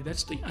 4th grade,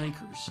 that's the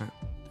Anchors.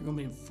 They're going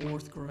to be in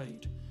 4th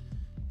grade.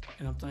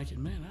 And I'm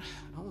thinking, man,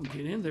 I want to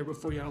get in there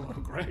before y'all all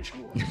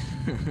graduate.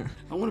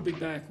 I want to be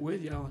back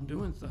with y'all and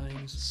doing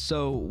things.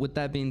 So with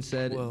that being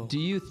said, do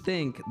you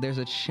think there's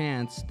a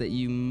chance that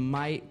you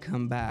might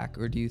come back,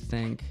 or do you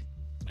think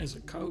As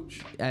a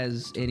coach?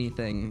 as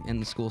anything in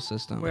the school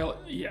system? Well,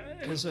 yeah,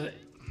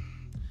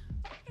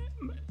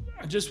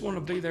 I just want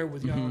to be there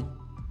with y'all,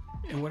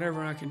 and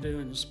whatever I can do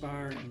and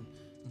inspire and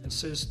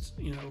assist,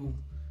 you know,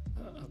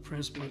 a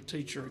principal, a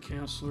teacher, a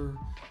counselor.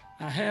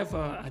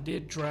 I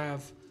did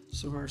drive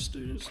some of our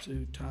students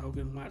to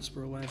Tioga and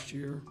Whitesboro last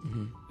year.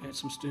 I had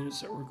some students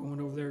that were going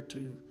over there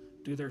to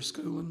do their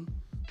schooling,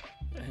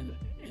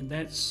 and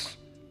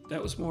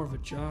that was more of a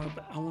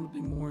job. I want to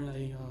be more in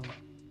a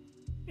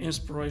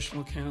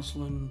inspirational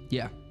counseling,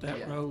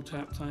 that role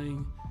type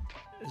thing.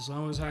 As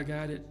long as I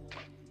got it,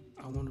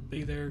 I want to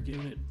be there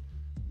giving it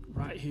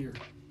right here,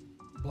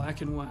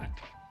 black and white,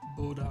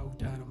 Bulldog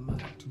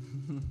Dynamite.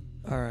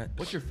 All right.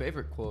 What's your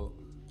favorite quote?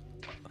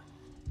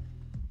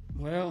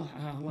 Well,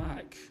 I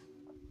like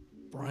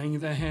bring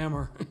the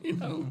hammer, you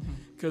know,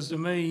 because to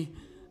me,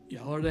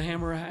 y'all are the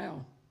hammer of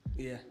Hal.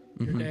 Yeah.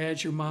 Your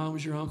dads, your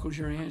moms, your uncles,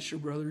 your aunts, your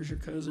brothers, your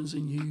cousins,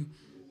 and you.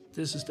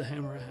 This is the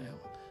hammer of Hal.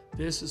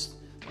 This is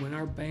when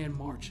our band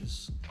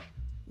marches,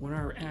 when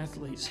our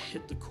athletes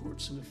hit the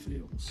courts and the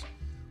fields.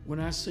 When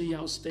I see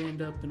y'all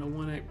stand up in a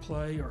one-act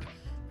play, or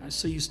I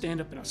see you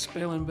stand up in a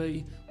spelling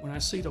bee, when I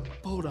see the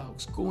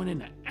Bulldogs going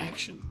into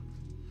action,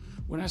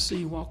 when I see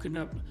you walking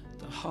up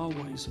the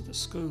hallways of the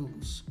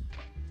schools,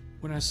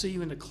 when I see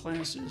you in the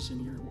classes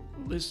and you're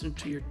listening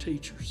to your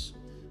teachers,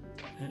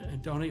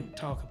 and don't even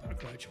talk about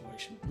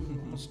graduation. We're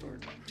going to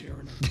start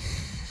tearing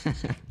up.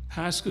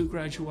 High school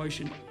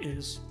graduation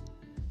is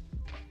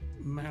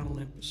Mount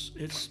Olympus.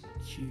 It's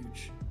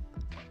huge.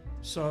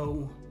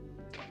 So,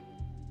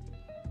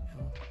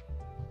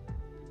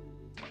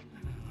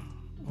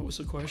 what was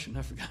the question?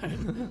 I forgot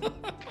it.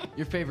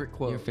 Your favorite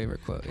quote? Your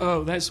favorite quote?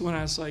 Oh, that's when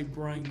I say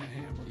bring the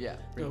hammer. Yeah.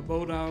 The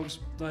Bulldogs,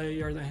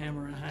 they are the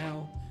hammer of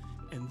Hal,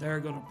 and they're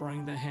going to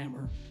bring the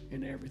hammer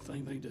in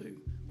everything they do.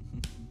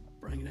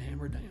 Bring the hammer.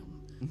 hammer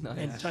down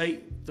and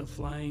take the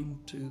flame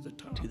to the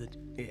top.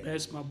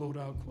 That's my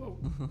Bulldog quote.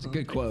 It's a good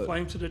Take the quote.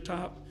 flame to the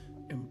top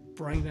and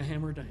bring the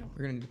hammer down.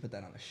 We're gonna need to put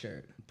that on a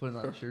shirt. Put it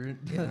on a shirt.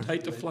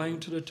 Take the flame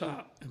to the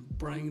top and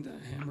bring the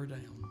hammer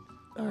down.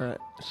 All right,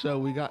 so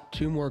we got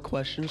 2 more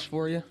questions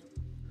for you.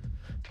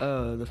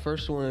 The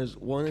first one is,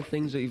 one of the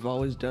things that you've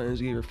always done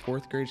is give your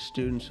 4th grade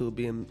students who will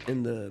be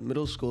in the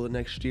middle school the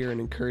next year an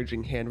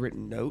encouraging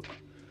handwritten note.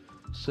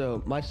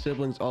 So my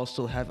siblings all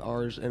still have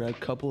ours, and a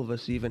couple of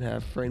us even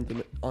have framed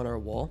them on our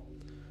wall.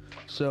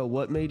 So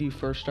what made you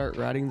first start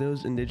writing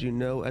those, and did you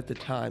know at the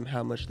time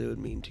how much they would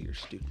mean to your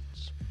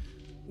students?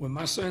 When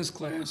my son's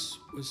class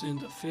was in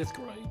the 5th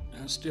grade,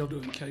 I was still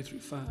doing K through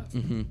 5.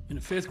 And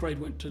the 5th grade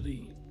went to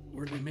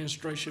where the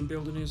administration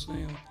building is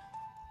now.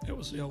 That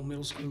was the old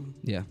middle school.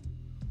 Yeah.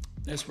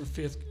 That's where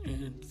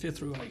 5th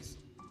through 8th.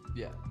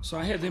 Yeah. So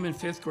I had them in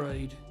 5th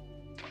grade,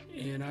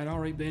 and I'd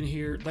already been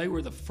here. They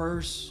were the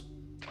first,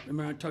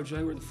 remember I told you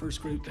they were the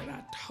first group that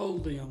I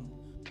told them,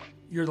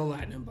 you're the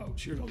Lightning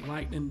Bolts, you're the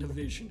Lightning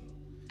Division.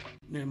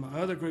 Now my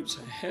other groups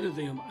ahead of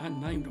them, I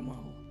named them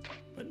all,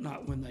 but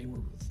not when they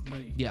were with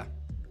me. Yeah.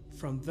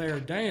 From there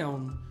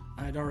down,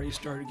 I'd already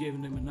started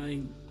giving them a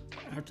name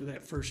after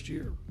that first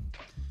year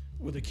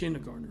with the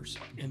kindergartners,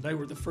 and they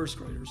were the first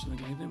graders, and I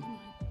gave them a name.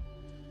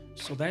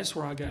 So that's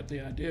where I got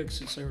the idea, 'cause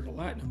since they were the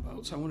Lightning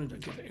Bolts, I wanted to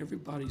give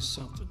everybody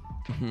something.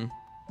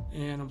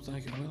 And I'm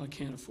thinking, well, I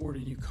can't afford a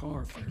new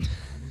car for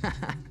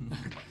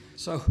everybody.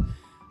 So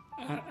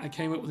I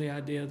came up with the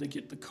idea to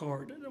get the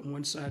card. On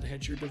one side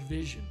had your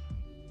division,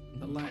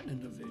 the Lightning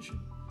Division.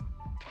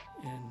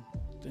 And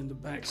then the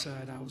back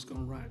side, I was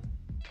going to write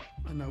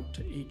a note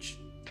to each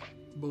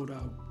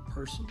Bulldog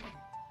personally.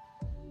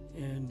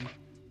 And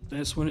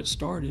that's when it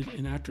started.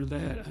 And after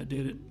that, I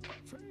did it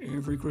for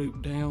every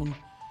group down.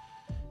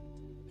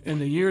 And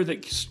the year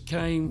that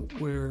came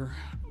where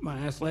my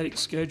athletic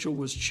schedule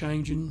was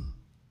changing,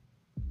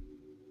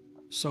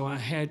 so I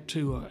had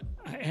to,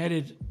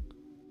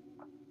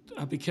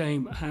 I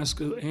became high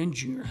school and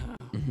junior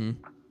high.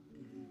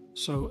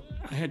 So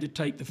I had to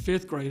take the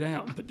 5th grade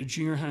out and put the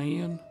junior high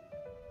in.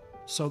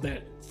 So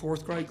that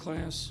 4th grade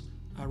class,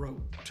 I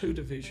wrote 2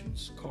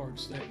 divisions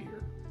cards that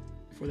year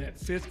for that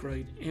 5th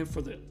grade and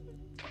for the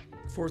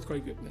 4th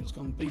grade group that was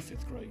going to be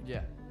 5th grade.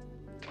 Yeah.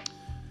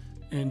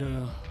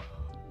 And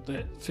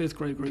that 5th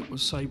grade group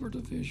was Saber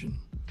Division.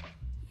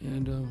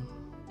 And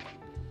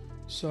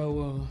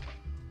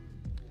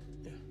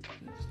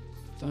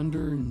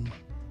Thunder and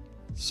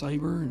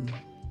Saber and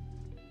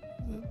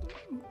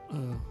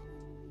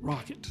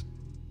Rocket.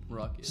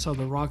 Rocket. So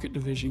the Rocket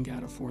Division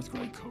got a 4th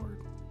grade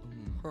card.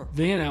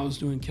 Then I was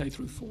doing K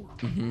through 4.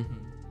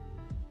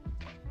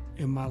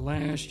 In my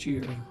last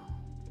year,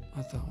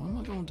 I thought, what am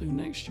I going to do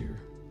next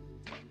year?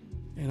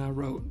 And I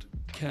wrote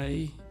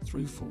K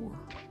through 4.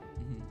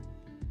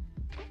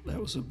 That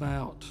was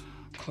about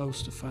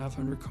close to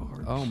 500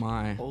 cards. Oh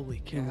my. Holy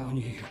In cow. 1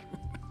 year.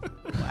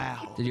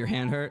 Wow. Did your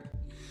hand hurt?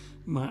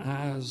 My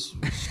eyes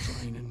were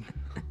straining.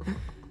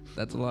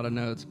 That's a lot of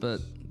notes,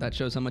 but that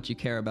shows how much you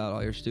care about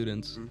all your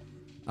students.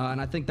 And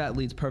I think that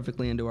leads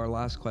perfectly into our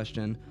last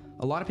question.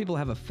 A lot of people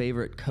have a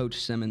favorite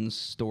Coach Simmons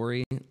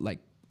story, like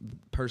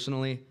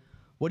personally.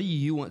 What do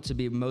you want to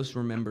be most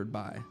remembered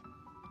by?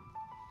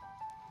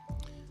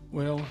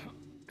 Well,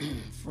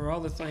 for all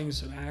the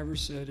things that I ever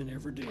said and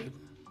ever did,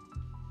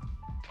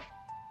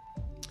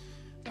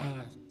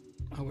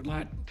 I would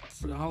like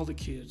for all the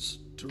kids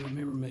to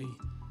remember me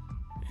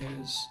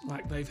as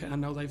like I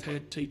know they've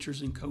had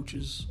teachers and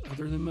coaches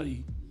other than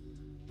me,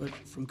 but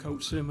from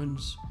Coach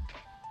Simmons,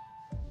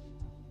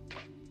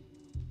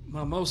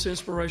 my most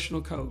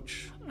inspirational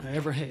coach I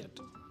ever had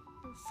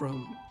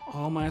from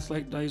all my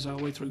athletic days all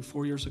the way through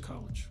 4 years of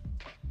college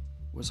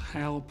was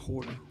Hal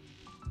Porter.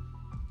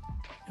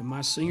 And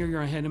my senior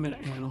year, I had him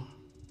at Anna.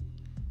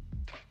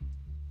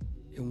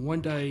 And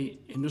one day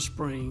in the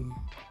spring,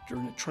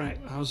 during a track,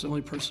 I was the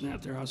only person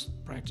out there. I was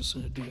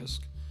practicing a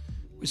disc.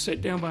 We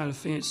sat down by the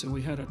fence and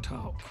we had a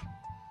talk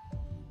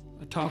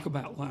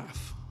about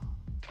life.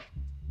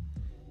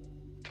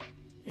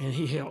 And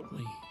he helped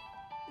me.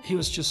 He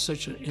was just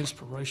such an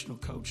inspirational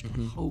coach.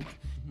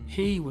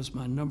 He was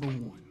my number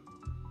one.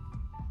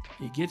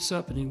 He gets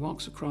up and he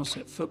walks across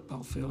that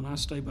football field, and I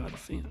stay by the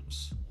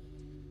fence.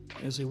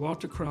 As he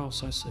walked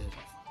across, I said,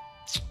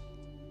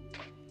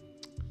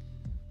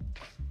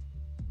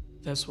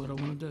 that's what I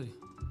want to do.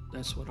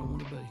 That's what I want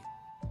to be.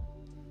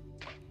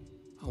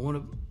 I want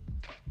to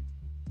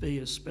be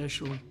as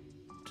special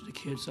to the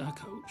kids I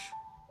coach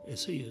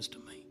as he is to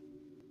me.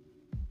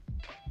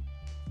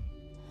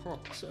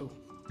 So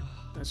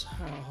that's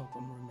how I hope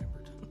I'm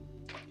remembered.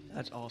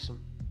 That's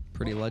awesome.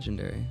 Pretty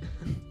legendary.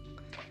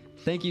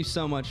 Thank you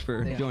so much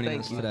for joining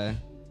thank us you. today.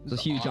 It was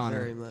a huge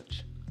honor. Very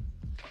much.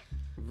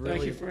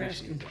 Thank you for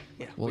asking.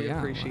 Yeah, Well, we yeah,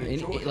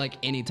 appreciate it. like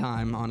any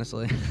time,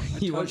 honestly. I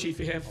told you if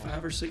you have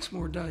 5 or 6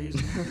 more days,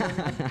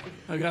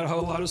 I got a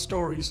whole lot of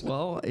stories.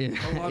 Well, lot of if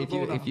you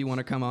Bulldogs. want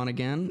to come on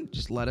again,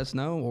 just let us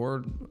know,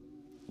 or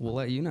we'll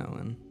let you know,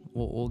 and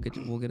we'll get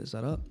it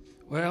set up.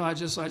 Well, I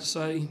just like to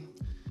say,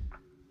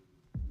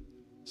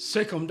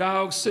 Sick 'em,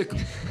 dog, sick 'em.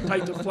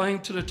 Take the flame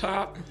to the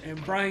top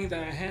and bring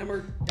the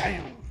hammer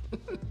down.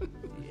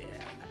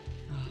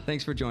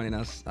 Thanks for joining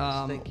us.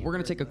 Thank you We're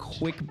going to take a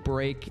quick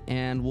break,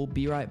 and we'll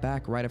be right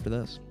back right after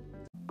this.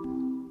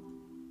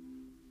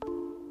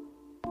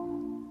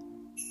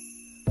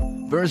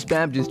 First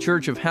Baptist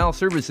Church of Howell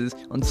services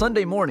on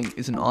Sunday morning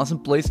is an awesome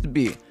place to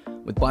be,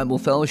 with Bible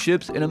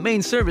fellowships and a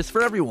main service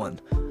for everyone.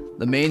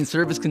 The main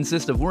service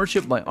consists of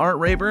worship by Art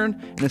Rayburn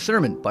and a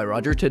sermon by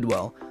Roger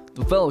Tidwell.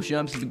 The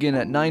fellowships begin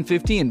at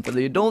 9:15 for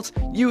the adults,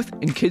 youth,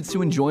 and kids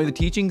to enjoy the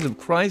teachings of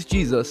Christ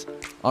Jesus,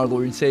 our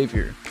Lord and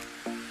Savior.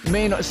 The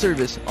main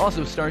service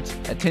also starts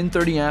at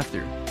 10:30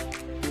 after.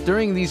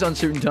 During these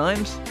uncertain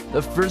times,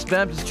 the First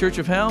Baptist Church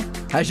of Howell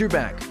has your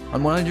back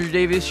on 100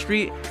 Davis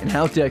Street in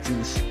Howell,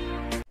 Texas.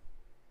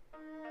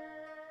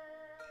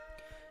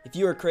 If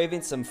you are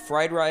craving some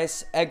fried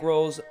rice, egg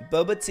rolls,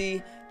 boba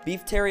tea,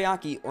 beef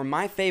teriyaki, or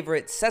my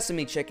favorite,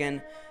 sesame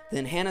chicken,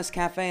 then Hannah's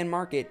Cafe and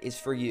Market is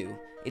for you.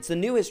 It's the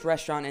newest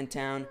restaurant in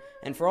town,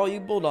 and for all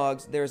you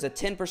Bulldogs, there is a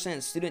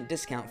 10% student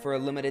discount for a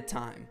limited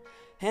time.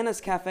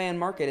 Hannah's Cafe and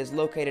Market is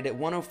located at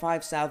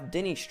 105 South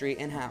Denny Street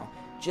in Howell,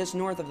 just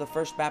north of the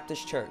First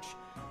Baptist Church.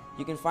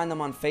 You can find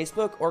them on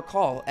Facebook or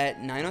call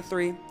at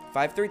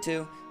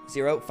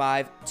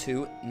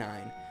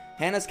 903-532-0529.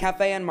 Hannah's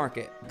Cafe and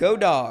Market. Go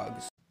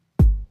Dogs!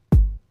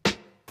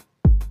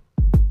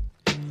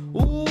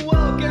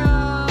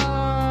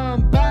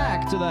 Welcome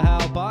back to the How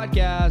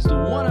Podcast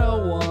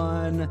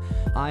 101.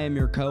 I am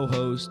your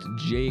co-host,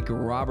 Jake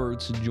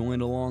Roberts,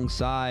 joined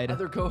alongside...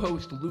 Other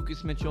co-host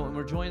Lucas Mitchell, and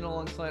we're joined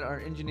alongside our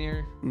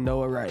engineer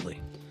Noah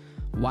Riley.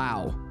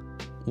 Wow.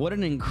 What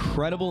an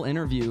incredible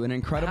interview, an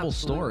incredible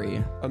Absolutely.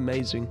 story.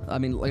 Amazing. I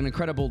mean, like an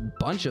incredible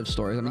bunch of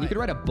stories. I mean, you could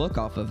write a book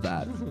off of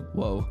that.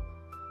 Whoa.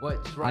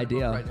 What? Just write a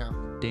book Idea. right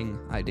now. Ding.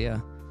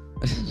 Idea.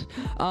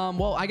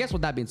 Well, I guess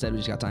with that being said, we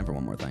just got time for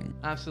one more thing.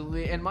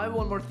 Absolutely. And my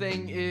one more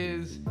thing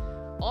is,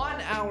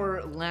 on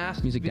our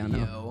last Music down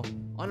video,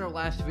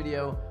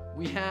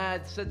 we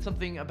had said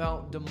something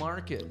about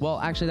DeMarcus. Well,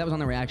 actually, that was on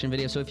the reaction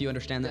video, so if you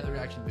understand that. the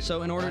reaction video.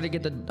 So in order to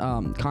get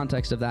the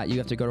context of that, you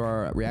have to go to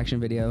our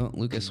reaction video.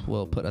 Lucas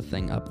will put a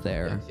thing up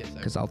there, Yes, sir.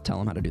 because I'll tell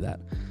him how to do that.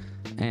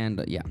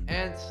 And yeah.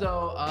 And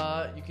so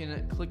you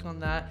can click on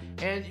that,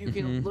 and you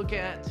can look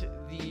at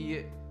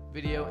the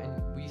video,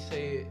 and we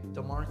say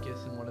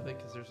DeMarcus in one of it,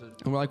 because there's a...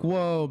 And we're like,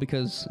 whoa,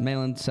 because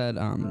Malin said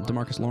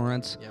DeMarcus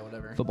Lawrence, Yeah,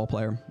 whatever. football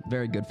player,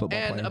 very good football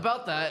And player.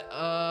 about that,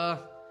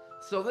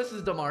 so this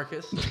is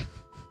DeMarcus.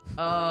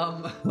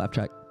 Lap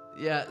check.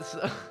 Yeah,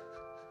 so...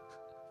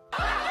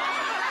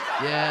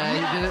 Yeah, he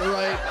did it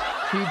right.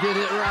 He did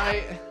it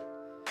right.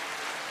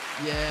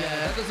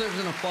 Yeah. That deserves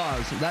an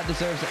applause. That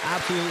deserves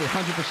absolutely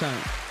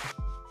 100%.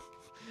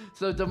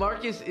 So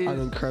DeMarcus is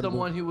incredible.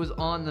 someone who was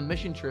on the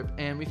mission trip,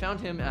 and we found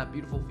him at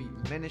Beautiful Feet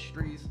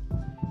Ministries.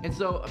 And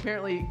so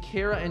apparently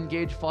Kara and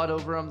Gage fought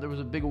over him. There was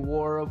a big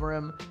war over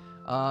him.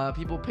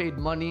 People paid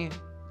money,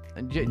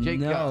 and Jake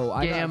No,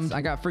 got scammed.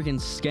 I got freaking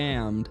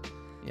scammed.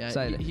 Yeah,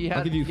 Said, he had,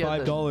 I'll give you he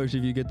had the- $5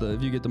 if you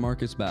get the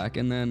Marcus back,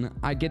 and then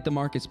I get the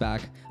Marcus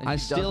back. And I he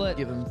steal doesn't it.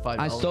 give him $5.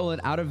 I stole it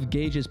out of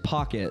Gage's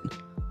pocket.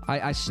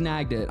 I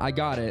snagged it. I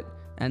got it,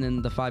 and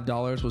then the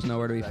 $5 was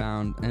nowhere to be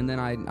found. And then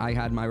I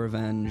had my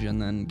revenge,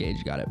 and then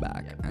Gage got it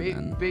back. Yeah,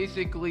 and then,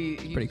 basically,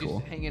 he's pretty just cool.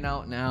 hanging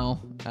out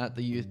now at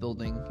the youth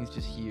building. He's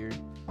just here.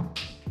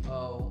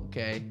 Oh,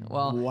 okay.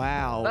 Well,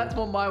 Wow. that's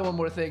my one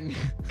more thing.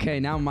 okay,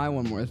 now my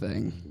one more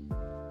thing.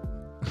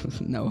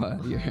 Noah,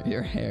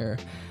 your hair.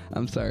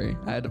 I'm sorry,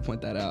 I had to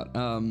point that out.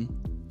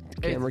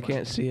 Camera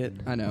can't see it.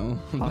 I know,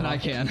 but I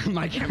can.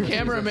 My camera.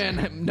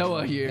 Cameraman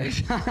Noah here.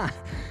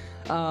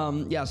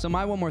 Yeah, so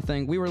my one more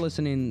thing. We were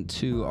listening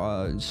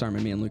to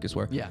sermon, me and Lucas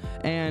were. Yeah.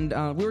 And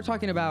we were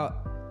talking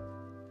about,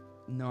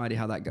 no idea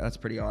how that goes. That's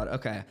pretty odd.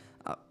 Okay.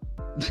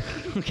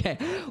 Okay,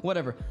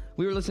 whatever.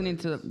 We were listening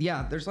to,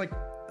 yeah, there's like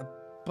a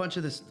bunch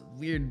of this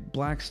weird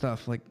black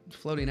stuff like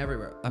floating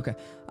everywhere. Okay.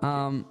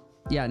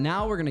 Yeah,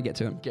 now we're going to get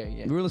to him. Okay,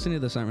 yeah. We were listening to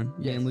the sermon,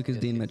 me Yes, and Lucas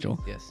yes, Dean yes,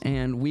 Mitchell. yes.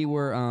 And we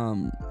were,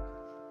 and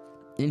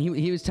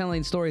he was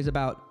telling stories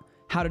about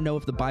how to know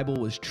if the Bible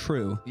was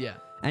true. Yeah.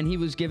 And he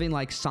was giving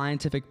like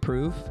scientific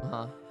proof.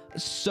 Uh-huh.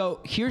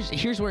 So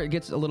here's where it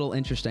gets a little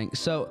interesting.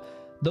 So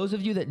those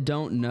of you that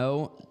don't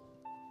know,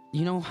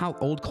 you know how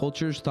old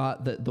cultures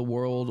thought that the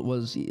world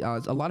was,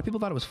 a lot of people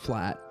thought it was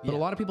flat, but a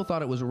lot of people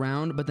thought it was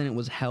round, but then it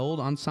was held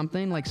on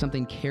something, like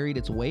something carried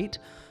its weight.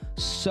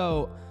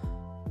 So,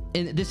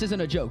 and this isn't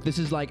a joke. This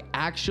is like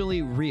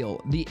actually real.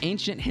 The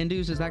ancient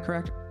Hindus, is that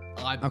correct?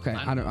 Okay,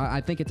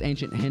 I think it's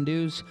ancient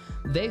Hindus.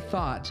 They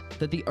thought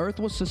that the earth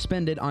was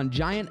suspended on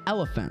giant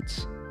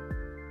elephants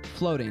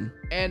floating.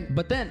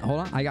 But then,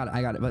 hold on, I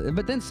got it.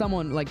 But then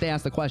someone, like, they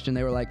asked the question.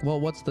 They were like, well,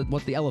 what's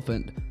the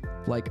elephant,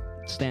 like,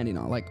 standing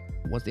on? Like,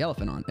 what's the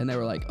elephant on? And they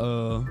were like,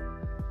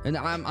 and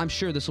I'm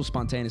sure this was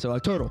spontaneous. They're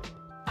like, turtle,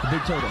 a big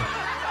turtle.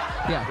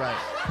 Yeah.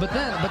 Right. But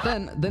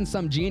then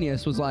some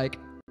genius was like,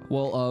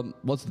 well,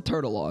 what's the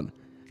turtle on?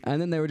 And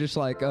then they were just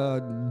like,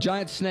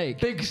 giant snake.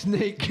 Big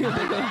snake.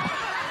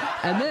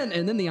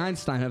 And then the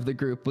Einstein of the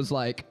group was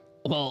like,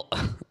 well,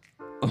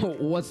 "Oh,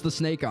 what's the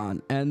snake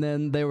on?" And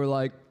then they were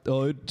like,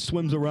 "Oh, it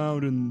swims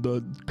around in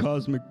the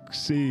cosmic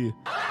sea."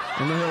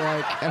 And they were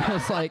like, and I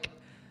was like,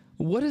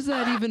 what does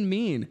that even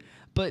mean?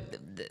 But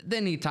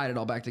then he tied it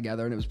all back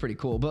together, and it was pretty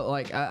cool. But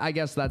like, I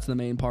guess that's the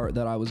main part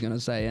that I was gonna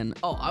say. And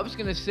Oh, I was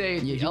gonna say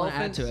Yeah, the if you wanna add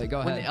elephants. to it, go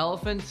When ahead. the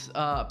elephants,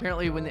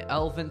 apparently, when the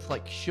elephants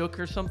like shook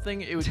or something,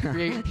 it would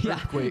create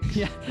earthquakes.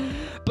 yeah.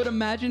 But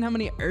imagine how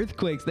many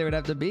earthquakes there would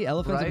have to be.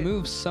 Elephants Right?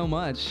 move so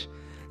much.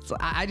 So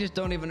I just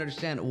don't even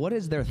understand. What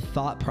is their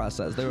thought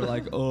process? They were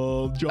like,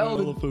 oh,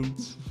 giant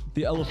elephants,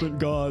 the elephant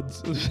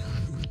gods.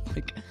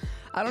 Like,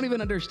 I don't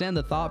even understand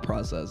the thought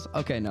process.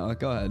 Okay, Noah,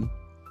 go ahead.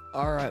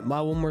 All right, my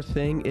one more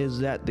thing is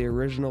that the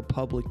original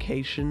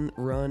publication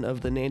run of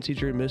the Nancy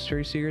Drew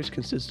Mystery Series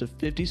consists of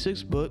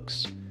 56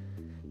 books,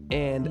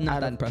 and Not out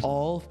that of impressive.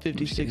 all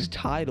 56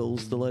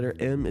 titles, the letter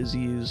M is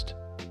used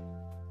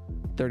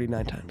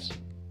 39 times.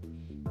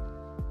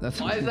 That's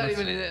Why is that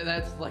even?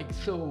 That's like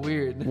so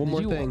weird. One more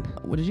Did you, thing.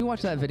 Did you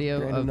watch that video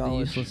Random of the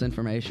knowledge. useless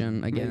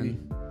information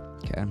again?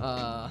 Okay.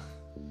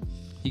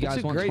 You It's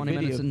guys a want great 20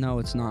 minutes? video. No,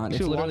 it's not. You It's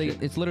should watch literally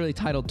it. it's literally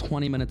titled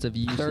 20 minutes of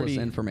useless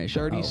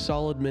information. 30 Oh.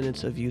 solid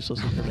minutes of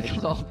useless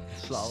information.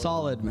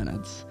 Solid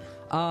minutes.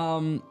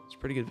 It's a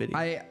pretty good video.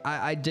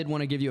 I did want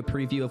to give you a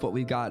preview of what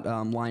we got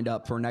lined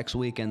up for next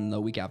week and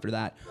the week after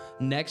that.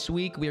 Next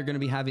week, we are going to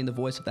be having the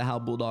voice of the Hal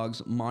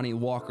Bulldogs, Monty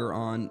Walker,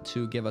 on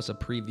to give us a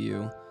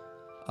preview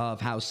of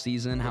how it's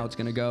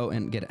going to go,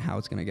 and get it how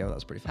it's going to go. That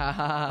was pretty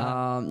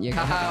fun.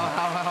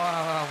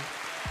 Yeah,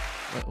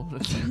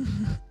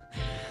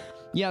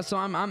 yeah. So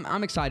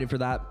I'm excited for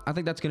that. I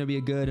think that's going to be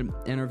a good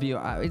interview.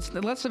 It's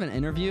less of an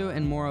interview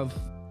and more of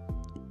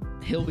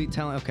he'll be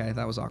telling. Okay,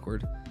 that was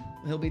awkward.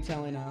 He'll be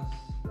telling us.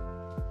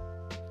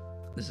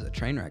 This is a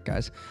train wreck,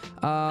 guys.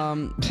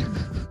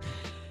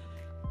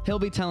 He'll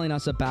be telling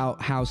us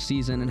about how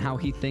season and how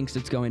he thinks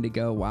it's going to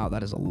go. Wow,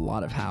 that is a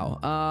lot of how.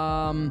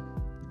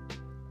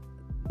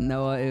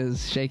 Noah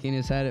is shaking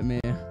his head at me.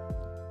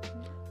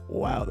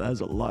 Wow, that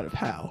was a lot of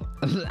how.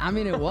 I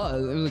mean, it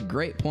was a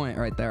great point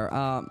right there.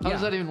 How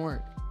does that even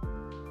work?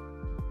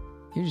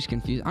 You're just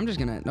confused. I'm just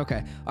gonna.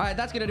 Okay. All right.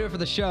 That's gonna do it for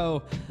the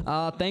show.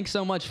 Thanks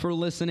so much for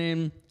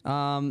listening.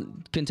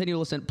 Continue to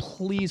listen.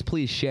 Please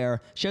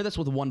share. Share this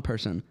with one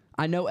person.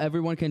 I know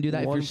everyone can do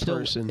that. One if you're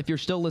person. if you're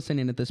still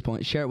listening at this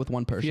point, share it with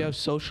one person. If you have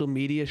social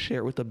media, share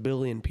it with 1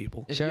 billion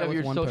people. If Share you it have with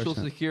your one social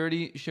person.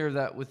 security, share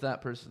that with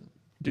that person.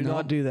 Do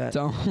not do that.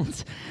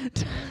 Don't.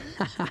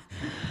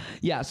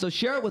 Yeah, so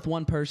share it with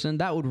one person.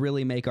 That would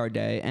really make our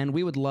day. And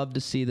we would love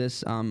to see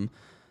this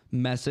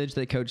message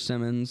that Coach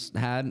Simmons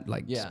had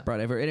spread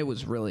over. And it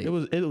was really It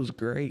was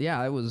great.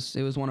 yeah, it was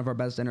one of our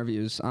best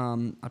interviews.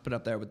 I put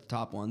up there with the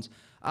top ones.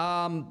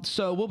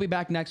 So we'll be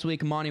back next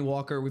week. Monty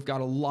Walker. We've got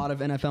a lot of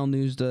NFL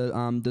news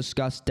to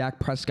discuss. Dak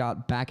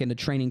Prescott back into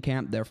training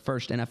camp, their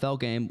first NFL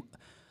game.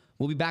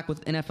 We'll be back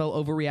with NFL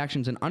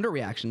overreactions and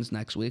underreactions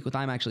next week, which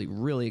I'm actually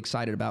really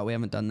excited about. We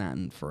haven't done that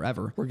in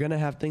forever. We're gonna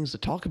have things to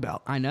talk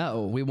about. I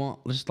know we won't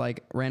just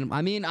like random.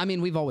 I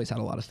mean, we've always had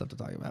a lot of stuff to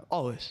talk about.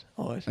 Always.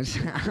 All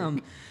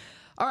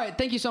right,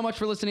 thank you so much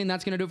for listening.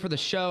 That's gonna do it for the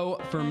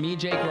show. For me,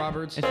 Jake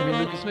Roberts, And for me,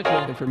 Lucas Mitchell.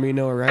 And for me,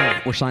 Noah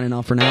Riley. we're signing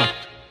off for now.